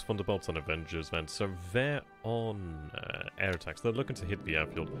Warhawks, Thunderbolts, and Avengers then. So they're on air attacks. They're looking to hit the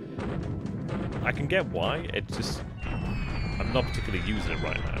airfield. I can get why. It's just I'm not particularly using it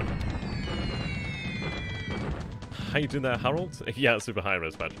right now. How you doing there, Harold? Yeah, super high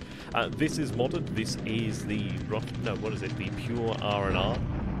res patch. This is modded. This is the what is it? The pure R&R.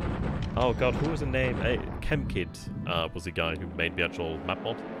 Oh god, who was the name? ChemKid was the guy who made the actual map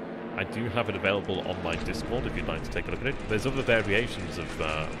mod. I do have it available on my Discord if you'd like to take a look at it. There's other variations of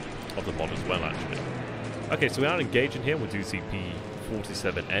the mod as well, actually. Okay, so we are engaging here. We do see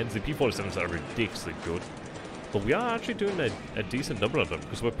P-47Ns. The P-47s are ridiculously good. But we are actually doing a decent number of them,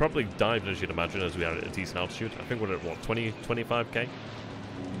 because we're probably diving, as you'd imagine, as we are at a decent altitude. I think we're at, what, 20, 25k?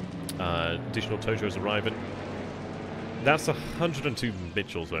 Additional Tojo's arriving. That's 102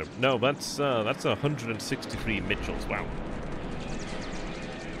 Mitchells, though. No, that's 163 Mitchells, wow.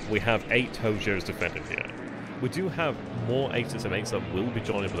 We have 8 Tojo's defending here. We do have more 8SMAs that will be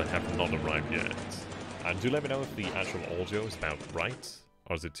joining, but they have not arrived yet. And do let me know if the actual audio is about right,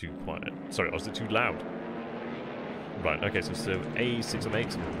 or is it too quiet? Sorry, or is it too loud? Right, okay, so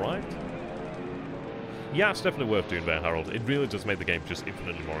A6M8 have arrived. Yeah, it's definitely worth doing there, Harold. It really does make the game just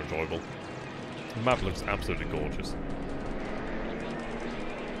infinitely more enjoyable. The map looks absolutely gorgeous.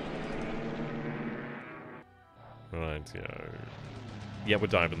 Right, yeah, we're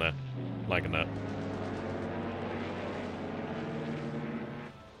diving there. Liking that.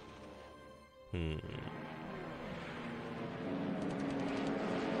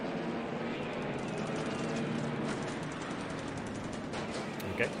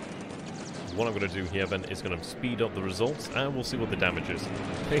 Okay. What I'm going to do here then is going to speed up the results and we'll see what the damage is.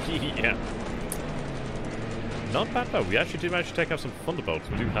 Yeah. Not bad though. We actually did manage to take out some Thunderbolts.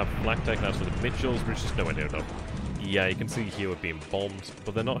 We do have Black taken out with the Mitchells, which is nowhere near enough. Yeah, you can see here we're being bombed,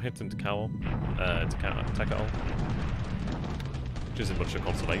 but they're not hitting Takao, which isn't much of a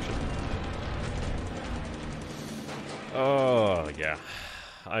consolation. Oh, yeah.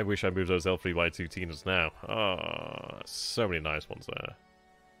 I wish I moved those L3Y2 Tinas now. Oh, so many nice ones there.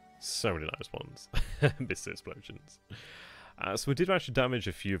 So many nice ones. Missed explosions. So we did actually damage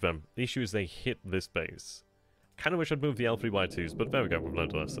a few of them. The issue is they hit this base. Kind of wish I'd moved the L3Y2s, but there we go, we've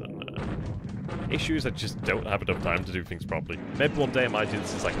learned a lesson. Issues, I just don't have enough time to do things properly. Maybe one day I might do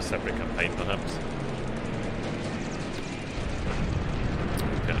this as like a separate campaign, perhaps.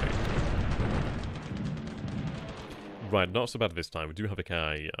 Okay. Right, not so bad this time. We do have a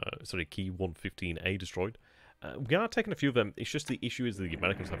Key 115A destroyed. We are taking a few of them. It's just the issue is the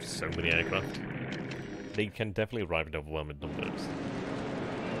Americans have so many aircraft. They can definitely arrive in overwhelming numbers.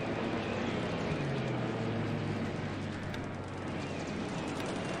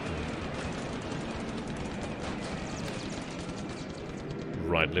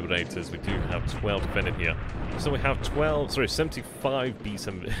 Right, Liberators, we do have 12 defending here. So we have 75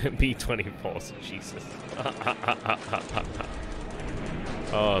 B24s. Jesus.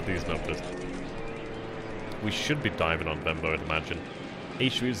 Oh, these numbers. We should be diving on them, though, I'd imagine.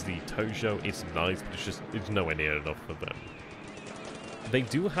 Issue is the Tojo, it's nice, but it's nowhere near enough for them. They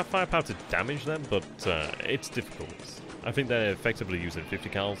do have firepower to damage them, but it's difficult. I think they're effectively using 50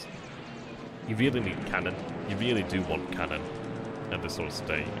 cals. You really need cannon. You really do want cannon at this sort of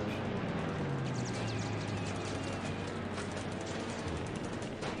stage.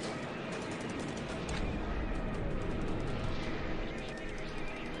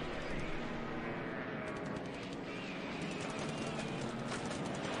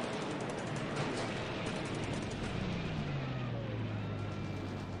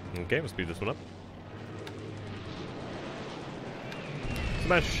 Okay, we'll speed this one up. So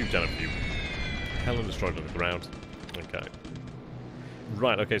managed to shoot down a few. Helen destroyed on the ground. Okay.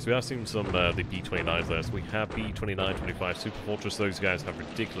 Right, okay, so we are seeing some the B-29s there. So we have B-29, 25 Super Fortress. Those guys have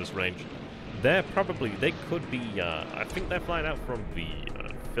ridiculous range. They could be, I think they're flying out from the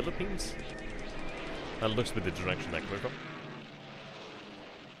Philippines. That looks to be the direction they're coming from.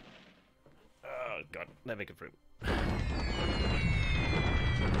 Oh, God, they're making through.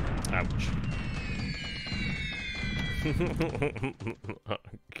 Ouch. Oh,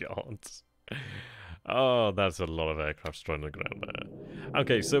 God. Oh, that's a lot of aircraft destroying the ground there.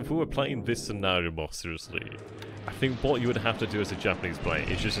 Okay, so if we were playing this scenario more seriously, I think what you would have to do as a Japanese player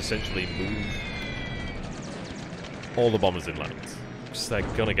is just essentially move all the bombers inland. Just they're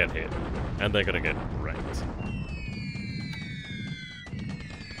gonna get hit, and they're gonna get wrecked.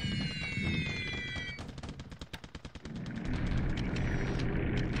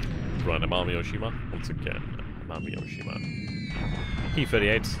 Right, Amami Oshima, once again. Amami Oshima.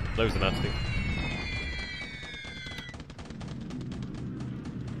 P-38, those are nasty.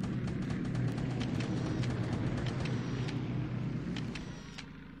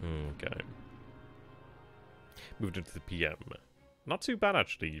 Okay. Moved into the PM. Not too bad,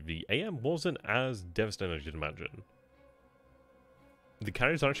 actually. The AM wasn't as devastating as you'd imagine. The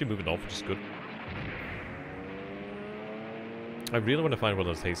carriers are actually moving off, which is good. I really want to find one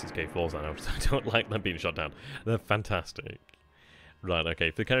of those Hastings K4s I know. I don't like them being shot down. They're fantastic. Right, okay.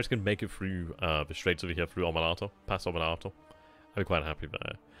 If the carriers can make it through the straits over here, through Ominato, past Ominato, I'd be quite happy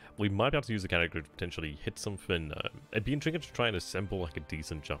there. We might be able to use the carrier grid to potentially hit something. It'd be intriguing to try and assemble like a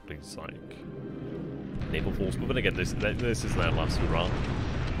decent Japanese, like, naval force. But then again, this is their last hurrah.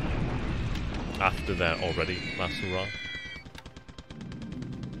 After their already last hurrah.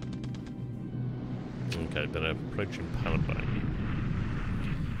 Okay, then approaching Paraguay.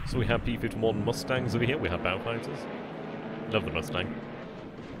 So we have P-51 Mustangs over here. We have battle fighters. Love the Mustang.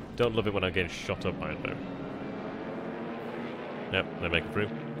 Don't love it when I get shot up by it though. Yep, they make it through.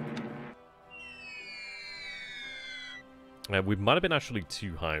 We might have been actually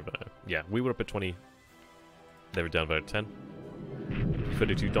too high there. Yeah, we were up at 20. They were down about 10.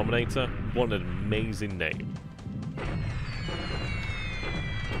 32 Dominator. What an amazing name.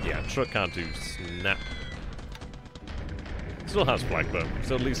 Yeah, truck can't do snap. Still has flag though,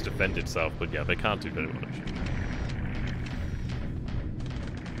 so at least defend itself, but yeah, they can't do very much.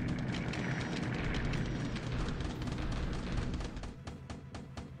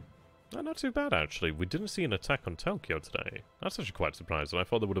 Not too bad actually. We didn't see an attack on Tokyo today. That's actually quite surprising. I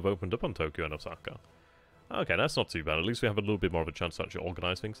thought they would have opened up on Tokyo and Osaka. Okay, that's not too bad. At least we have a little bit more of a chance to actually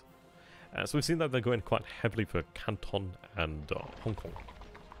organise things. So we've seen that they're going quite heavily for Canton and Hong Kong.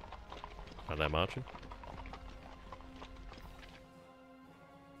 And they're marching.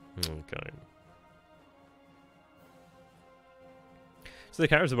 Okay. So the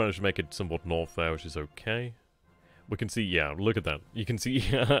carriers have managed to make it somewhat north there, which is okay. We can see, yeah, look at that. You can see,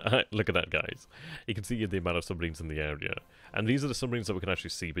 look at that, guys. You can see the amount of submarines in the area. And these are the submarines that we can actually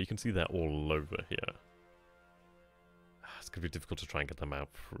see, but you can see they're all over here. It's going to be difficult to try and get them out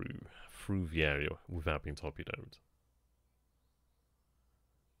through the area without being torpedoed.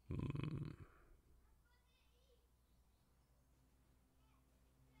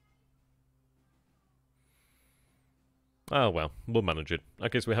 Oh well, we'll manage it.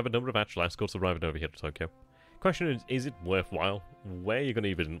 Okay, so we have a number of actual escorts arriving over here to Tokyo. Question is it worthwhile? Where are you going to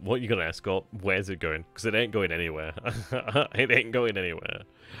even... What are you going to escort? Where's it going? Because it ain't going anywhere. It ain't going anywhere.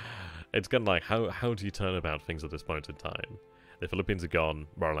 It's kind of like, how do you turn about things at this point in time? The Philippines are gone,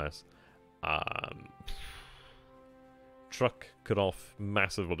 more or less. Truck cut off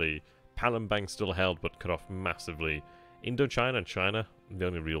massively. Palembang still held, but cut off massively. Indochina and China, the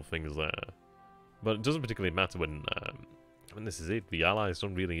only real things there. But it doesn't particularly matter when this is it. The Allies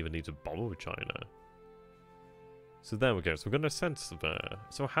don't really even need to bother with China. So there we go. So we're going to sense there.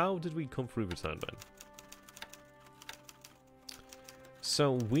 So how did we come through return then?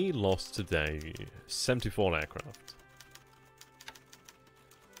 So we lost today 74 aircraft.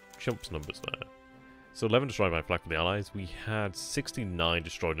 Chumps numbers there. So 11 destroyed by flak for the Allies. We had 69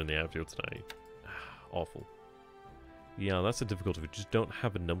 destroyed in the airfield today. Awful. Yeah, that's the difficulty. We just don't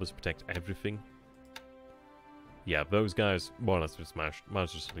have the numbers to protect everything. Yeah, those guys more or less just smashed. Might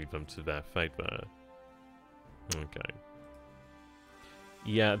as well just leave them to their fate there. Okay.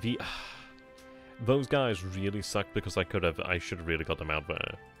 Yeah, those guys really sucked because I should have really got them out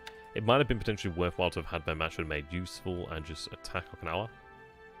there. It might have been potentially worthwhile to have had their match made useful and just attack Okinawa.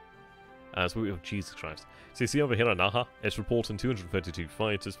 So we have Jesus Christ. So you see over here on Naha, it's reporting 232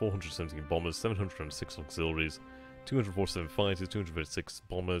 fighters, 417 bombers, 706 auxiliaries, 247 fighters, 236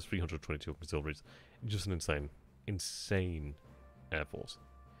 bombers, 322 auxiliaries. Just an insane air force.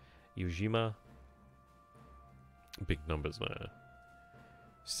 Yojima, big numbers there.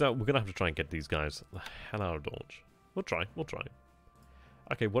 So we're gonna have to try and get these guys the hell out of Dodge. We'll try.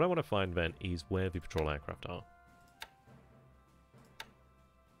 Okay, what I want to find then is where the patrol aircraft are.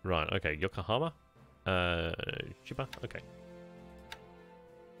 Right, okay, Yokohama. Chiba, okay.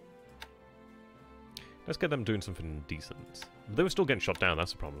 Let's get them doing something decent. They were still getting shot down,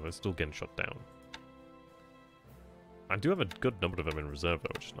 that's the problem. They're still getting shot down. I do have a good number of them in reserve, though,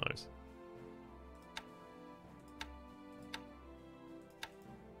 which is nice.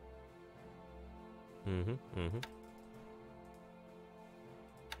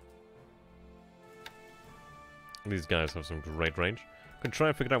 These guys have some great range. Can try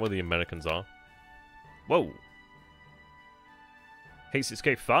and figure out where the Americans are. Whoa! Hey,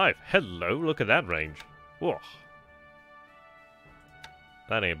 6K5! Hello, look at that range. Whoa.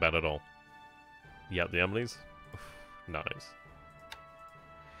 That ain't bad at all. Yep, the Emily's. Nice.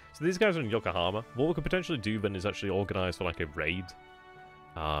 So these guys are in Yokohama. What we could potentially do then is actually organize for like a raid.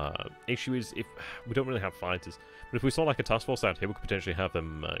 Issue is, if we don't really have fighters, but if we saw like a task force out here, we could potentially have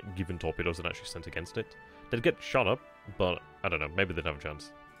them given torpedoes and actually sent against it. They'd get shot up, but I don't know, maybe they'd have a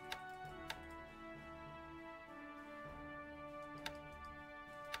chance.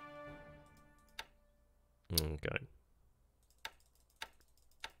 Okay.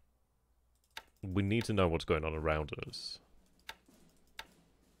 We need to know what's going on around us.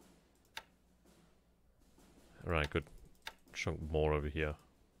 Alright, good. Chunk more over here.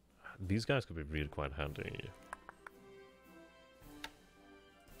 These guys could be really quite handy.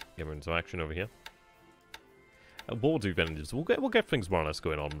 Get into action over here. What we'll do then is we'll get things more or less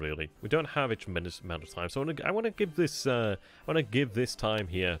going on. Really, we don't have a tremendous amount of time, so I want to give this time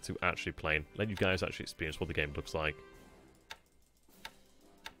here to actually playing. Let you guys actually experience what the game looks like.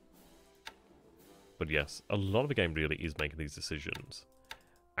 But yes, a lot of the game really is making these decisions,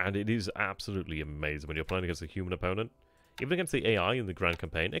 and it is absolutely amazing when you're playing against a human opponent. Even against the AI in the grand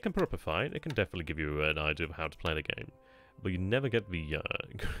campaign, it can put up a fight. It can definitely give you an idea of how to play the game, but you never get the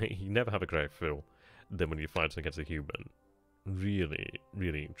you never have a great feel than when you fight against a human. Really,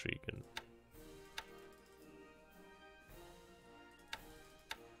 really intriguing.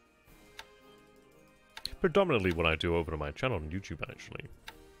 Predominantly what I do over on my channel on YouTube, actually,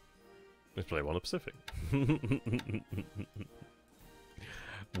 is play on the Pacific.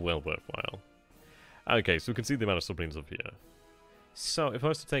 Well worthwhile. Okay, so we can see the amount of submarines up here. So, if I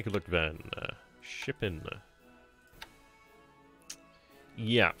was to take a look then, shipping.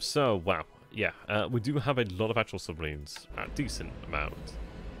 Yeah, so, wow. Yeah, we do have a lot of actual submarines. A decent amount.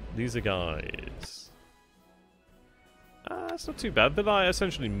 These are guys. It's not too bad. They're like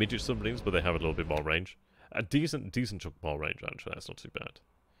essentially midget submarines, but they have a little bit more range. A decent chunk more range, actually. That's not too bad.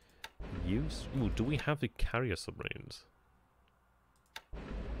 Use? Ooh, do we have the carrier submarines?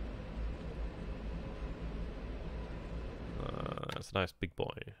 That's a nice big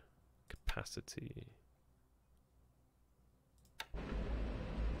boy. Capacity.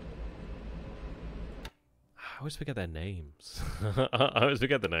 I always forget their names. I always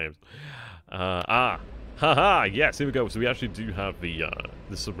forget the names. Haha, yes, here we go. So we actually do have the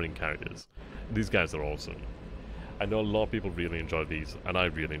submarine carriers. These guys are awesome. I know a lot of people really enjoy these, and I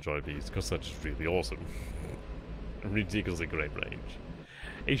really enjoy these because they're just really awesome. Ridiculously great range.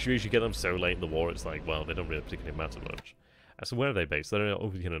 Issue is you get them so late in the war, it's like, well, they don't really particularly matter much. So where are they based? They're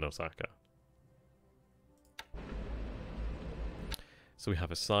over here in Osaka. So we have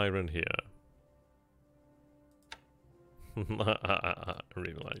a siren here. I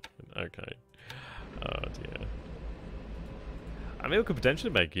really like it. Okay. Oh dear. I mean, we could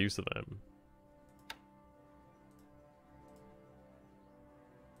potentially make use of them.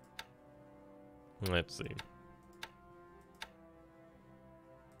 Let's see.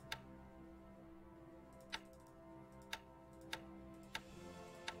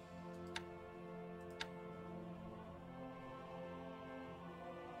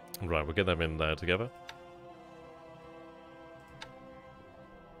 Right, we'll get them in there together.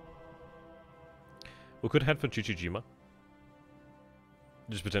 We could head for Chichijima.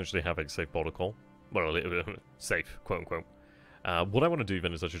 Just potentially have a safe border call. Well, safe, quote unquote. What I want to do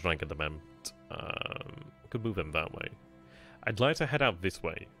then is actually try and get them out. Could move them that way. I'd like to head out this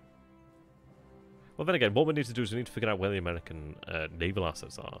way. Well, then again, what we need to do is we need to figure out where the American naval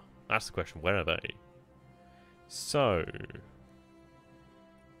assets are. That's the question. Where are they? So,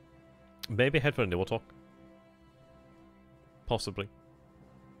 maybe head for a Niwatok. Possibly.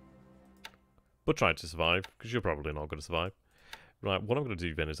 But try to survive, because you're probably not going to survive. Right, what I'm going to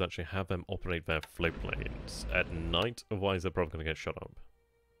do then is actually have them operate their float planes at night, otherwise they're probably going to get shot up.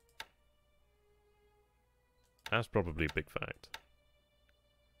 That's probably a big fact.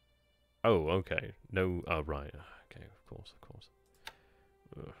 Oh, okay. No, oh, right. Okay, of course, of course.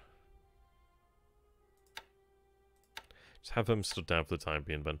 Ugh. Just have them stood down for the time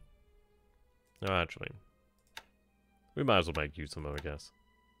being, then. No, actually. We might as well make use of them, I guess.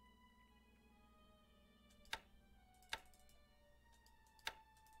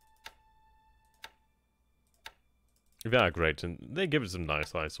 They are great, and they give us some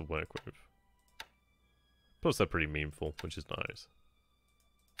nice eyes to work with. Plus they're pretty meaningful, which is nice.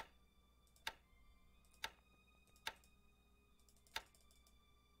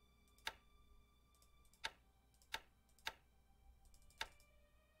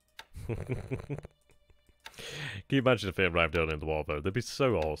 Can you imagine if they arrived early in the war, though? They'd be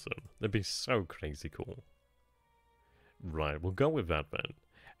so awesome. They'd be so crazy cool. Right, we'll go with that then.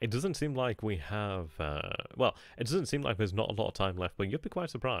 It doesn't seem like we have, well, it doesn't seem like there's not a lot of time left, but you'd be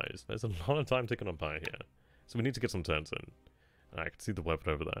quite surprised. There's a lot of time ticking on by here. So we need to get some turns in. I can see the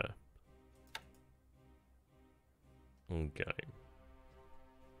weapon over there. Okay.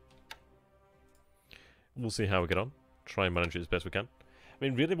 We'll see how we get on. Try and manage it as best we can. I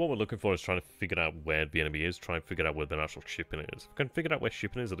mean, really what we're looking for is trying to figure out where the enemy is, try and figure out where their actual shipping is. If we can figure out where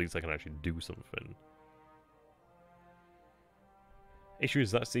shipping is, at least I can actually do something. Issue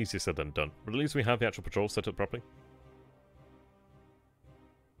is that's easier said than done. But at least we have the actual patrol set up properly.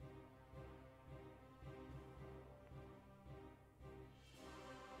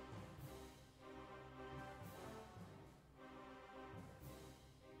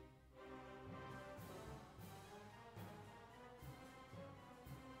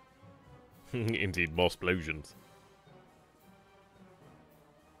 Indeed, more explosions.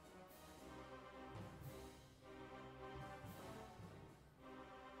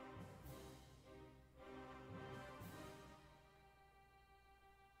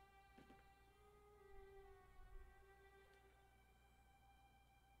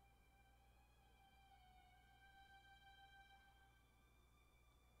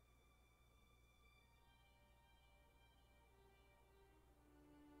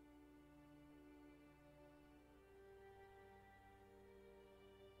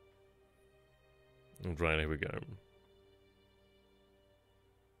 Right, here we go.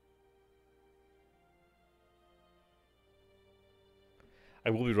 I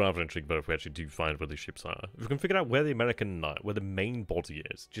will be rather intrigued about if we actually do find where these ships are. If we can figure out where the American, where the main body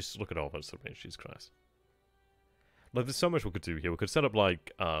is, just look at all those submarines, Jesus Christ. Like, there's so much we could do here. We could set up,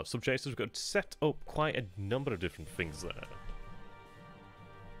 like, subchasers. We could set up quite a number of different things there.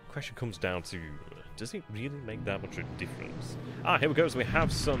 Question comes down to, does it really make that much of a difference? Ah, here we go. So we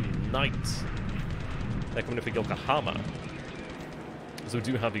have some knights. They're coming in for Yokohama. So we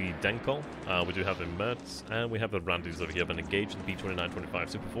do have the Denkol, we do have the Mertz, and we have the Randys over here. But engaged the B-29-25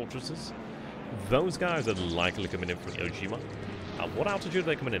 Super Fortresses. Those guys are likely coming in from Ojima. What altitude are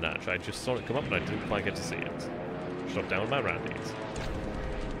they coming in at? I just saw it come up and I didn't quite get to see it. Shot down by Randys.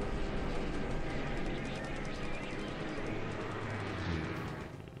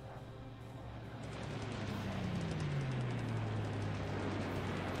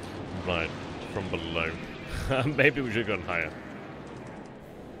 Right, from below. Maybe we should have gone higher.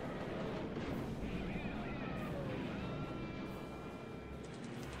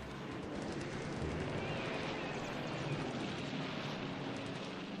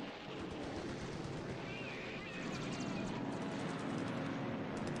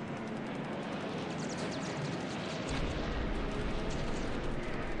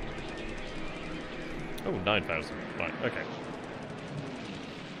 Oh, 9,000. Right, okay.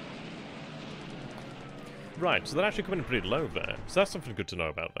 Right, so they're actually coming in pretty low there. So that's something good to know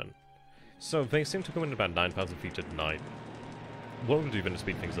about then. So they seem to come in about 9,000 feet at night. What would do then to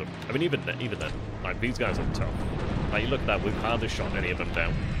speed things up? I mean, even then, like, these guys are tough. Like, you look at that, we've hardly shot any of them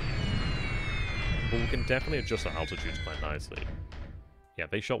down. But we can definitely adjust our altitudes quite nicely. Yeah,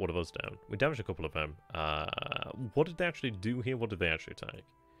 they shot one of us down. We damaged a couple of them. What did they actually do here? What did they actually attack?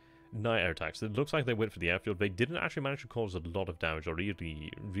 Night air attacks. It looks like they went for the airfield. They didn't actually manage to cause a lot of damage, or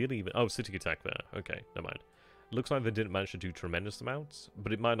really even... Oh, city attack there. Okay, never mind. Looks like they didn't manage to do tremendous amounts,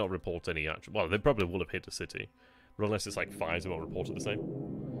 but it might not report any actual... Well, they probably will have hit the city. But unless it's like fires, it won't report it the same.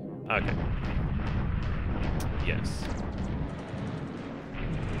 Okay. Yes.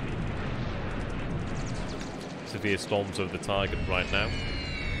 Severe storms over the target right now.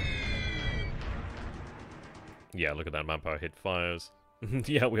 Yeah, look at that. Manpower hit fires.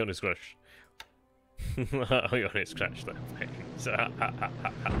 Yeah, we only scratched. We only scratched that thing.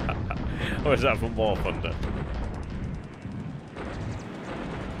 Or is that from War Thunder?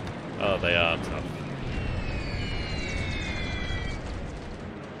 Oh, they are tough.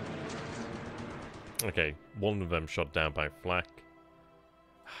 Okay, one of them shot down by flak.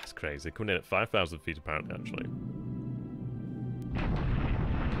 That's crazy. Coming in at 5,000 feet apparently, actually.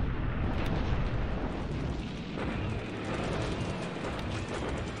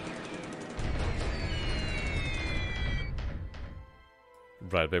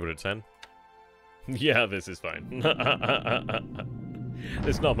 Right, they were at 10. Yeah, this is fine.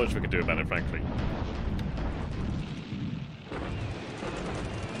 There's not much we can do about it, frankly.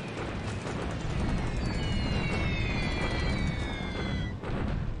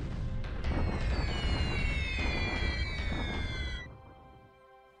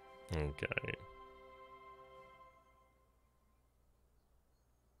 Okay.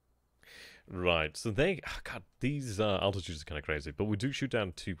 Right, so they... Oh God, these altitudes are kind of crazy, but we do shoot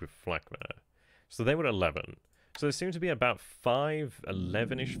down 2 with flak there. So they were at 11. So they seem to be about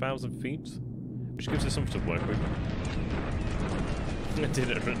 11-ish thousand feet, which gives us something to work with.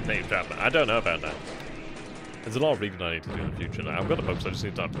 I don't know about that. There's a lot of reading I need to do in the future. Now, I've got the books, I just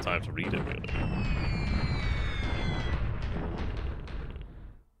need to have the time to read it, really.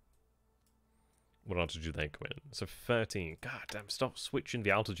 What altitude do they come in? So 13. God damn, stop switching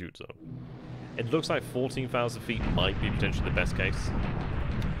the altitudes up. It looks like 14,000 feet might be potentially the best case.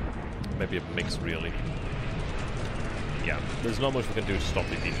 Maybe a mix, really. Yeah, there's not much we can do to stop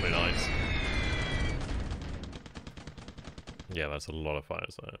the B-29s. Yeah, that's a lot of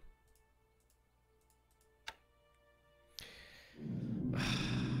fires there.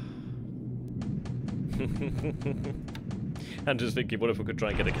 And just thinking, what if we could try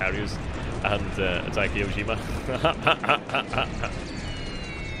and get the carriers and attack Iwo Jima?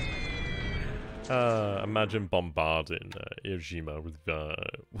 Imagine bombarding Iwo Jima with,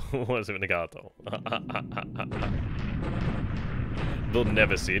 what is it, Nagato? They'll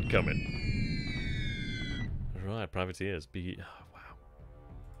never see it coming. Right, privateers. Oh, wow.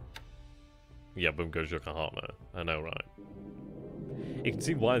 Yeah, boom goes Yokohama. I know, right? You can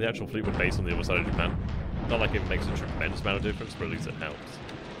see why the actual fleet were based on the other side of Japan. Not like it makes a tremendous amount of difference, but at least it helps.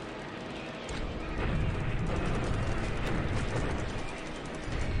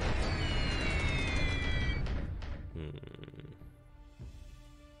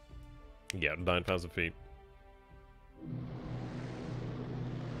 Yeah, 9,000 feet.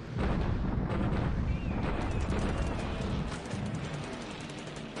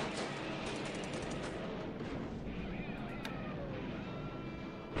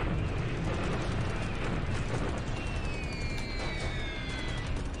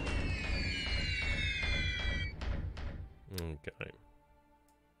 Okay.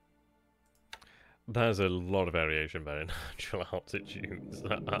 There's a lot of variation there in actual altitudes.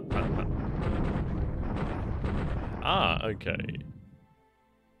 Ah, okay.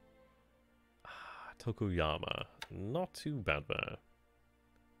 Tokuyama. Not too bad there.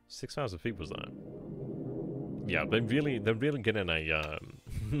 6,000 feet was that? Yeah, they're really getting a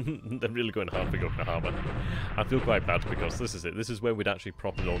they're really going hard for Yokohama. I feel quite bad because this is it. This is where we'd actually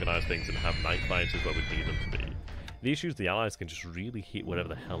properly organise things and have night fighters where we need them to be. The issue is the Allies can just really hit whatever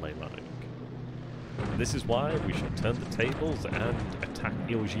the hell they like. This is why we should turn the tables and attack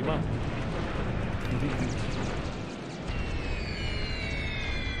Iwo Jima.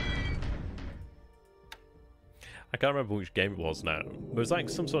 I can't remember which game it was now. It was like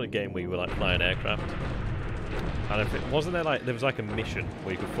some sort of game where you were like flying aircraft. And if it wasn't there like there was like a mission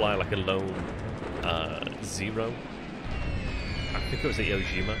where you could fly like a lone Zero. I think it was at Iwo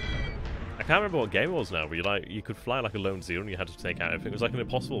Jima. I can't remember what game it was now, where you could fly like a lone Zero and you had to take out everything. It was like an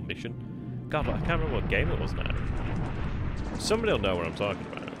impossible mission. God, I can't remember what game it was now. Somebody will know what I'm talking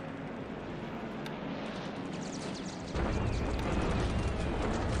about.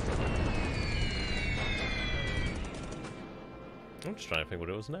 I'm just trying to think what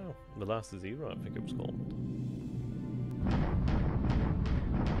it was now. The Last Zero, I think it was called.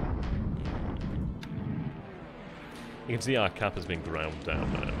 You can see our cap has been ground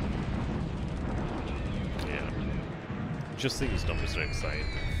down now. Yeah. Just these numbers are insane.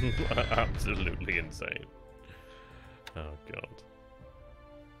 Absolutely insane. Oh god.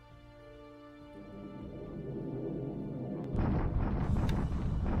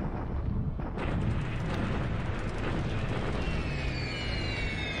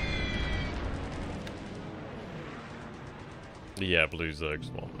 Yeah, Blue Zerg's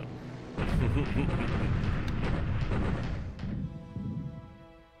one then.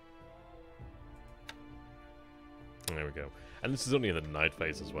 There we go. And this is only in the night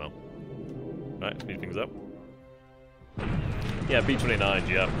phase as well. Right, speed things up. Yeah, B-29,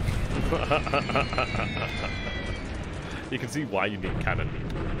 yeah. You can see why you need cannon.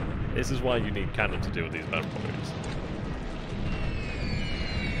 This is why you need cannon to deal with these battle points.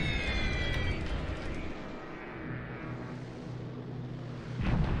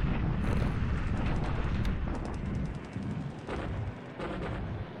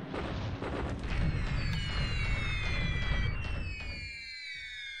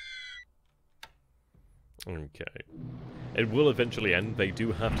 Okay. It will eventually end. They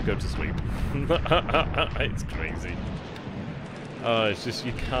do have to go to sleep. It's crazy. Oh, it's just,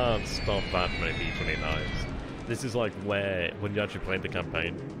 you can't stop that many B-29s. This is like where, when you actually play the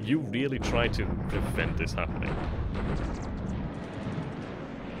campaign, you really try to prevent this happening.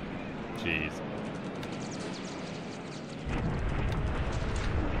 Jeez.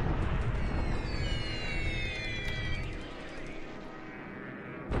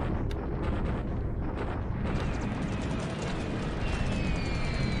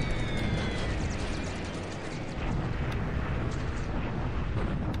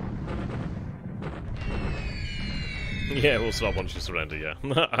 Yeah, we'll stop once you surrender, yeah.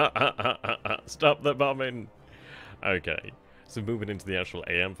 Stop the bombing! Okay, so moving into the actual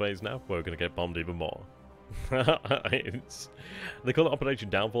AM phase now, we're going to get bombed even more. They call it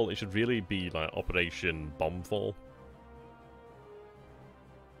Operation Downfall, it should really be like Operation Bombfall.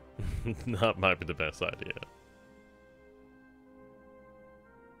 That might be the best idea.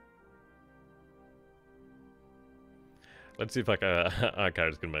 Let's see if our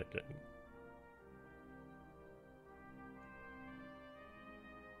characters can make it.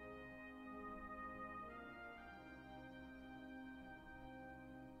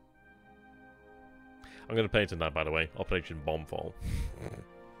 I'm going to paint in that, by the way. Operation Bombfall.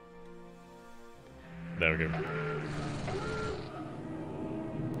 There we go.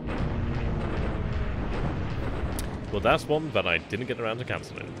 Well, that's one that I didn't get around to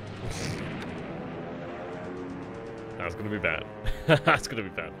cancelling. That's going to be bad. That's going to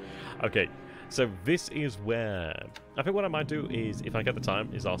be bad. Okay, so this is where... I think what I might do is, if I get the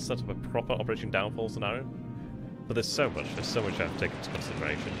time, is I'll set up a proper Operation Downfall scenario. But there's so much I have to take into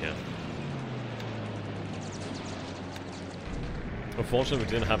consideration here. Unfortunately,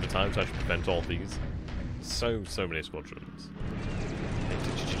 we didn't have the time to actually prevent all these. So many squadrons.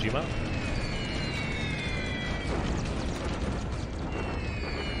 GG map.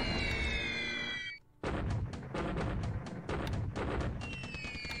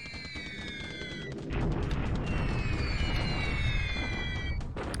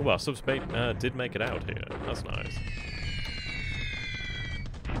 Well, Subspace did make it out here. That's nice.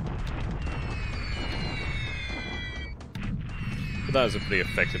 But that was a pretty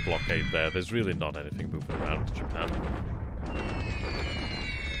effective blockade there. There's really not anything moving around Japan.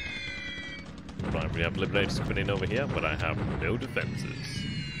 Right, we have Liberators coming in over here, but I have no defenses.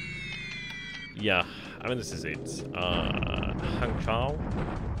 Yeah, I mean, this is it. Hangzhou?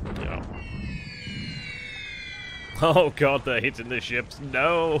 Yeah. Oh god, they're hitting the ships.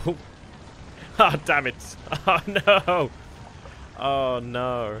 No! Ah, oh, damn it! Oh no! Oh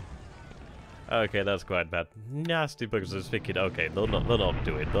no. Okay, that's quite bad. Nasty buggers. I was thinking, okay, they'll not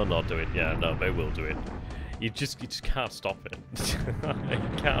do it. They'll not do it. Yeah, no, they will do it. You just can't stop it. You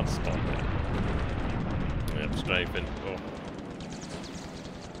can't stop it. Yep, strafing. Oh.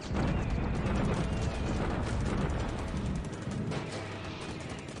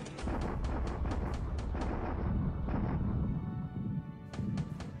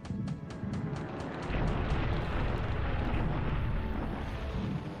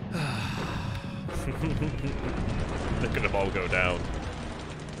 Look at them all go down.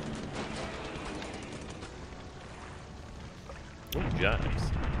 Oh,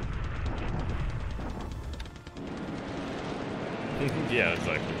 jacks. Yeah,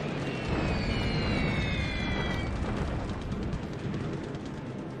 exactly.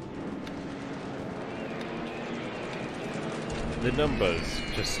 The numbers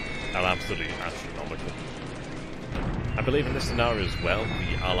just are absolutely astronomical. I believe in this scenario as well,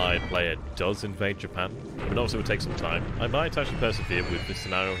 the allied player does invade Japan. I mean, obviously it would take some time. I might actually persevere with this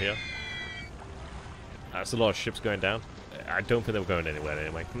scenario here. That's a lot of ships going down. I don't think they were going anywhere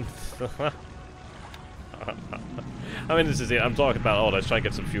anyway. I mean, this is it. I'm talking about, oh, let's try and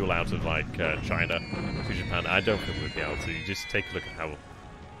get some fuel out of, like, China to Japan. I don't think we'd be able to. You just take a look at how...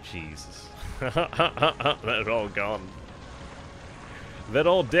 Jesus. They're all gone. They're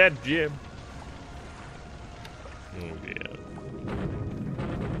all dead, Jim. Oh yeah.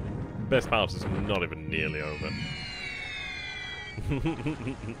 Best part is not even nearly over.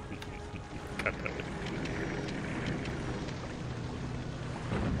 God damn it.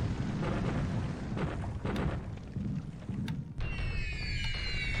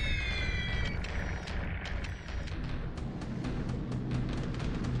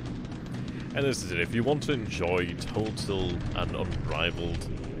 And this is it. If you want to enjoy total and unrivaled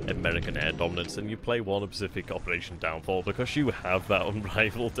American air dominance, and you play Warner Pacific Operation Downfall because you have that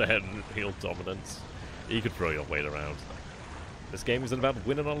unrivaled aerial dominance, you could throw your weight around. This game isn't about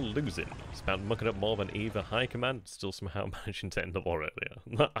winning or losing. It's about mucking up more than either high command, still somehow managing to end the war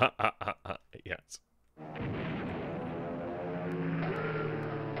earlier. Yes.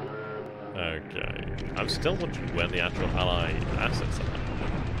 Okay. I'm still wondering where the actual ally assets are.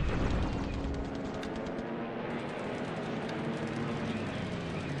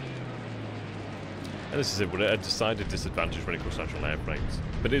 And this is it, we're at a decided disadvantage when it comes to actual airframes.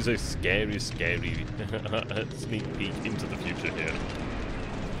 But it is a scary, scary sneak peek into the future here.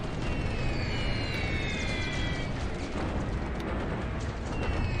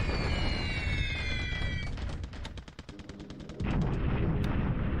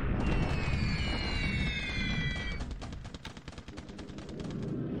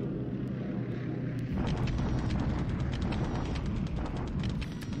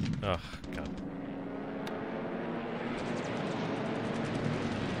 Oh, God.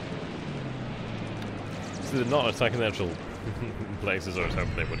 So they're not attacking the actual places I was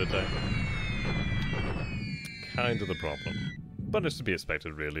hoping they would attack. Kind of the problem. But it's to be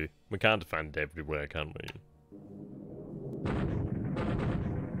expected, really. We can't defend everywhere, can we?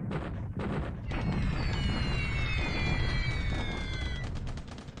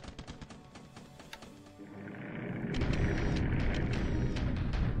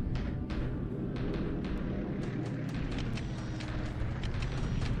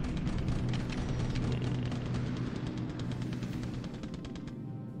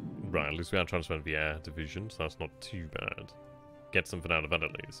 Right, at least we are transferring the air division, so that's not too bad. Get something out of it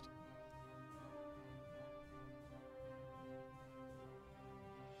at least.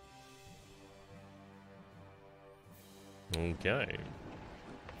 Okay.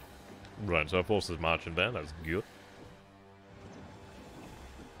 Right, so our forces marching there, that's good.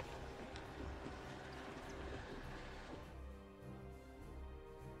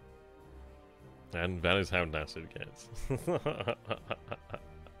 And that is how nice it gets.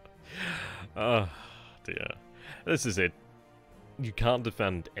 Oh, dear. This is it. You can't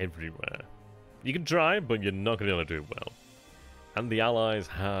defend everywhere. You can try, but you're not going to be able to do it well. And the Allies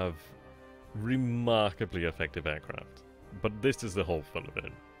have remarkably effective aircraft. But this is the whole fun of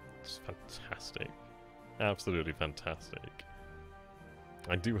it. It's fantastic. Absolutely fantastic.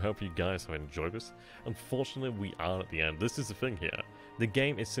 I do hope you guys have enjoyed this. Unfortunately, we are at the end. This is the thing here. The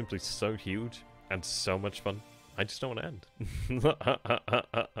game is simply so huge and so much fun. I just don't want to end. But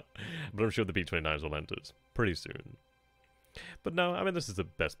I'm sure the B-29s will end us pretty soon. But no, I mean, this is the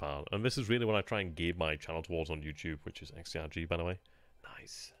best part. And this is really what I try and gear my channel towards on YouTube, which is XTRG, by the way.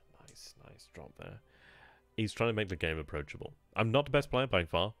 Nice, nice, nice drop there. He's trying to make the game approachable. I'm not the best player by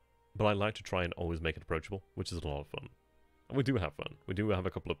far, but I like to try and always make it approachable, which is a lot of fun. And we do have fun. We do have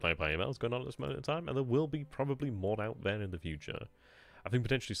a couple of play-by emails going on at this moment in time, and there will be probably more out there in the future. I think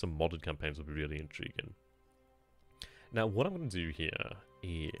potentially some modded campaigns will be really intriguing. Now, what I'm going to do here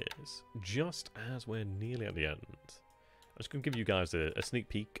is, just as we're nearly at the end, I'm just going to give you guys a sneak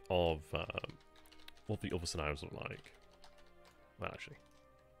peek of what the other scenarios look like. Well, actually.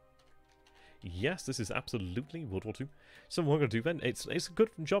 Yes, this is absolutely World War II. So what I'm going to do then, it's a good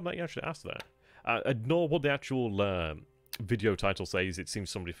job that you actually asked there. Ignore what the actual video title says. It seems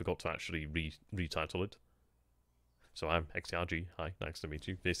somebody forgot to actually retitle it. So I'm XTRG. Hi, nice to meet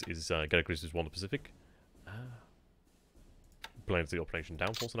you. This is Gregory's One of the Pacific. Playing the Operation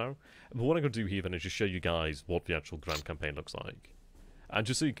Downfall scenario. But what I'm going to do here then is just show you guys what the actual grand campaign looks like. And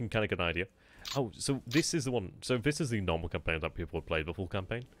just so you can kind of get an idea. Oh, so this is the one. So this is the normal campaign that people would play, the full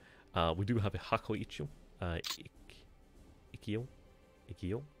campaign. We do have a Iceycrome. Iceycrome.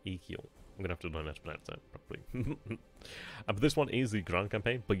 I'm going to have to learn how to pronounce that properly. But this one is the grand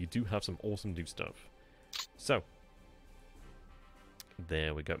campaign, but you do have some awesome new stuff. So,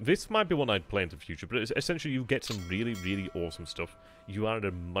 there we go. This might be one I'd play into the future, but essentially you get some really, really awesome stuff. You are in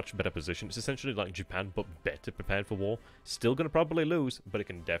a much better position. It's essentially like Japan, but better prepared for war. Still going to probably lose, but it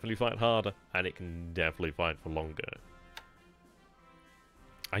can definitely fight harder, and it can definitely fight for longer.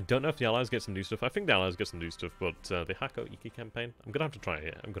 I don't know if the Allies get some new stuff. I think the Allies get some new stuff, but the Iceycrome campaign, I'm going to have to try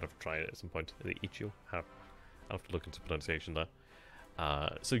it. I'm going to have to try it at some point. The Ichiu. I'll have to look into pronunciation there.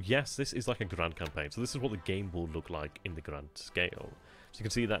 So yes, this is like a grand campaign. So this is what the game will look like in the grand scale. So you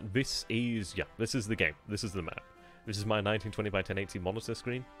can see that this is, yeah, this is the game. This is the map. This is my 1920 by 1080 monitor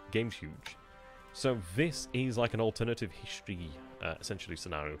screen. Game's huge. So this is like an alternative history, essentially,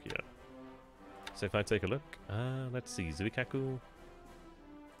 scenario here. So if I take a look, let's see, Zuikaku.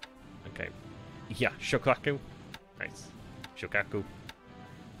 Okay. Yeah, Shokaku. Nice. Shokaku.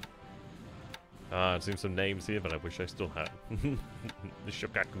 I've seen some names here, but I wish I still had. The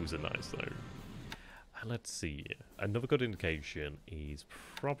Shokakus are nice, though. Let's see. Another good indication is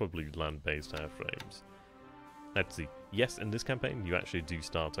probably land-based airframes. Let's see. Yes, in this campaign, you actually do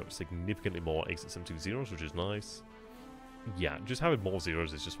start out with significantly more A772 zeros, which is nice. Yeah, just having more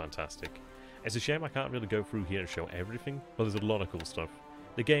zeros is just fantastic. It's a shame I can't really go through here and show everything, but there's a lot of cool stuff.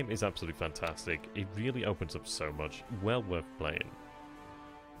 The game is absolutely fantastic. It really opens up so much. Well worth playing.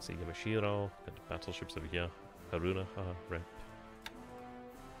 Let's see, Yamashiro, got the battleships over here. Haruna, rep.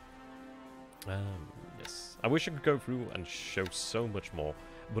 Yes. I wish I could go through and show so much more,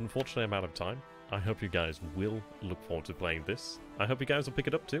 but unfortunately I'm out of time. I hope you guys will look forward to playing this. I hope you guys will pick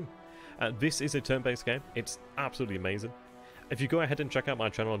it up too. This is a turn-based game. It's absolutely amazing. If you go ahead and check out my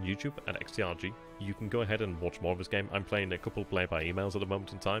channel on YouTube at XTRG, you can go ahead and watch more of this game. I'm playing a couple play-by-emails at the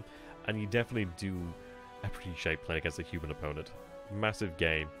moment in time, and you definitely do appreciate playing against a human opponent. Massive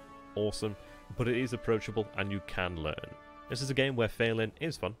game, awesome, but it is approachable and you can learn. This is a game where failing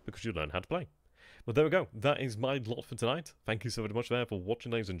is fun because you learn how to play. But there we go. That is my lot for tonight. Thank you so very much there for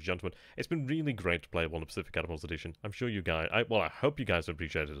watching, ladies and gentlemen. It's been really great to play on the Pacific Animals Edition. I'm sure you guys... I hope you guys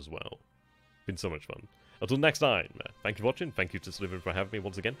appreciate it as well. Been so much fun. Until next time, thank you for watching. Thank you to Sliver for having me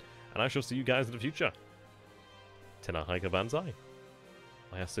once again. And I shall see you guys in the future. Tena Haika Banzai.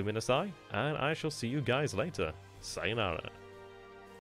 I assume in a sigh, and I shall see you guys later. Sayonara.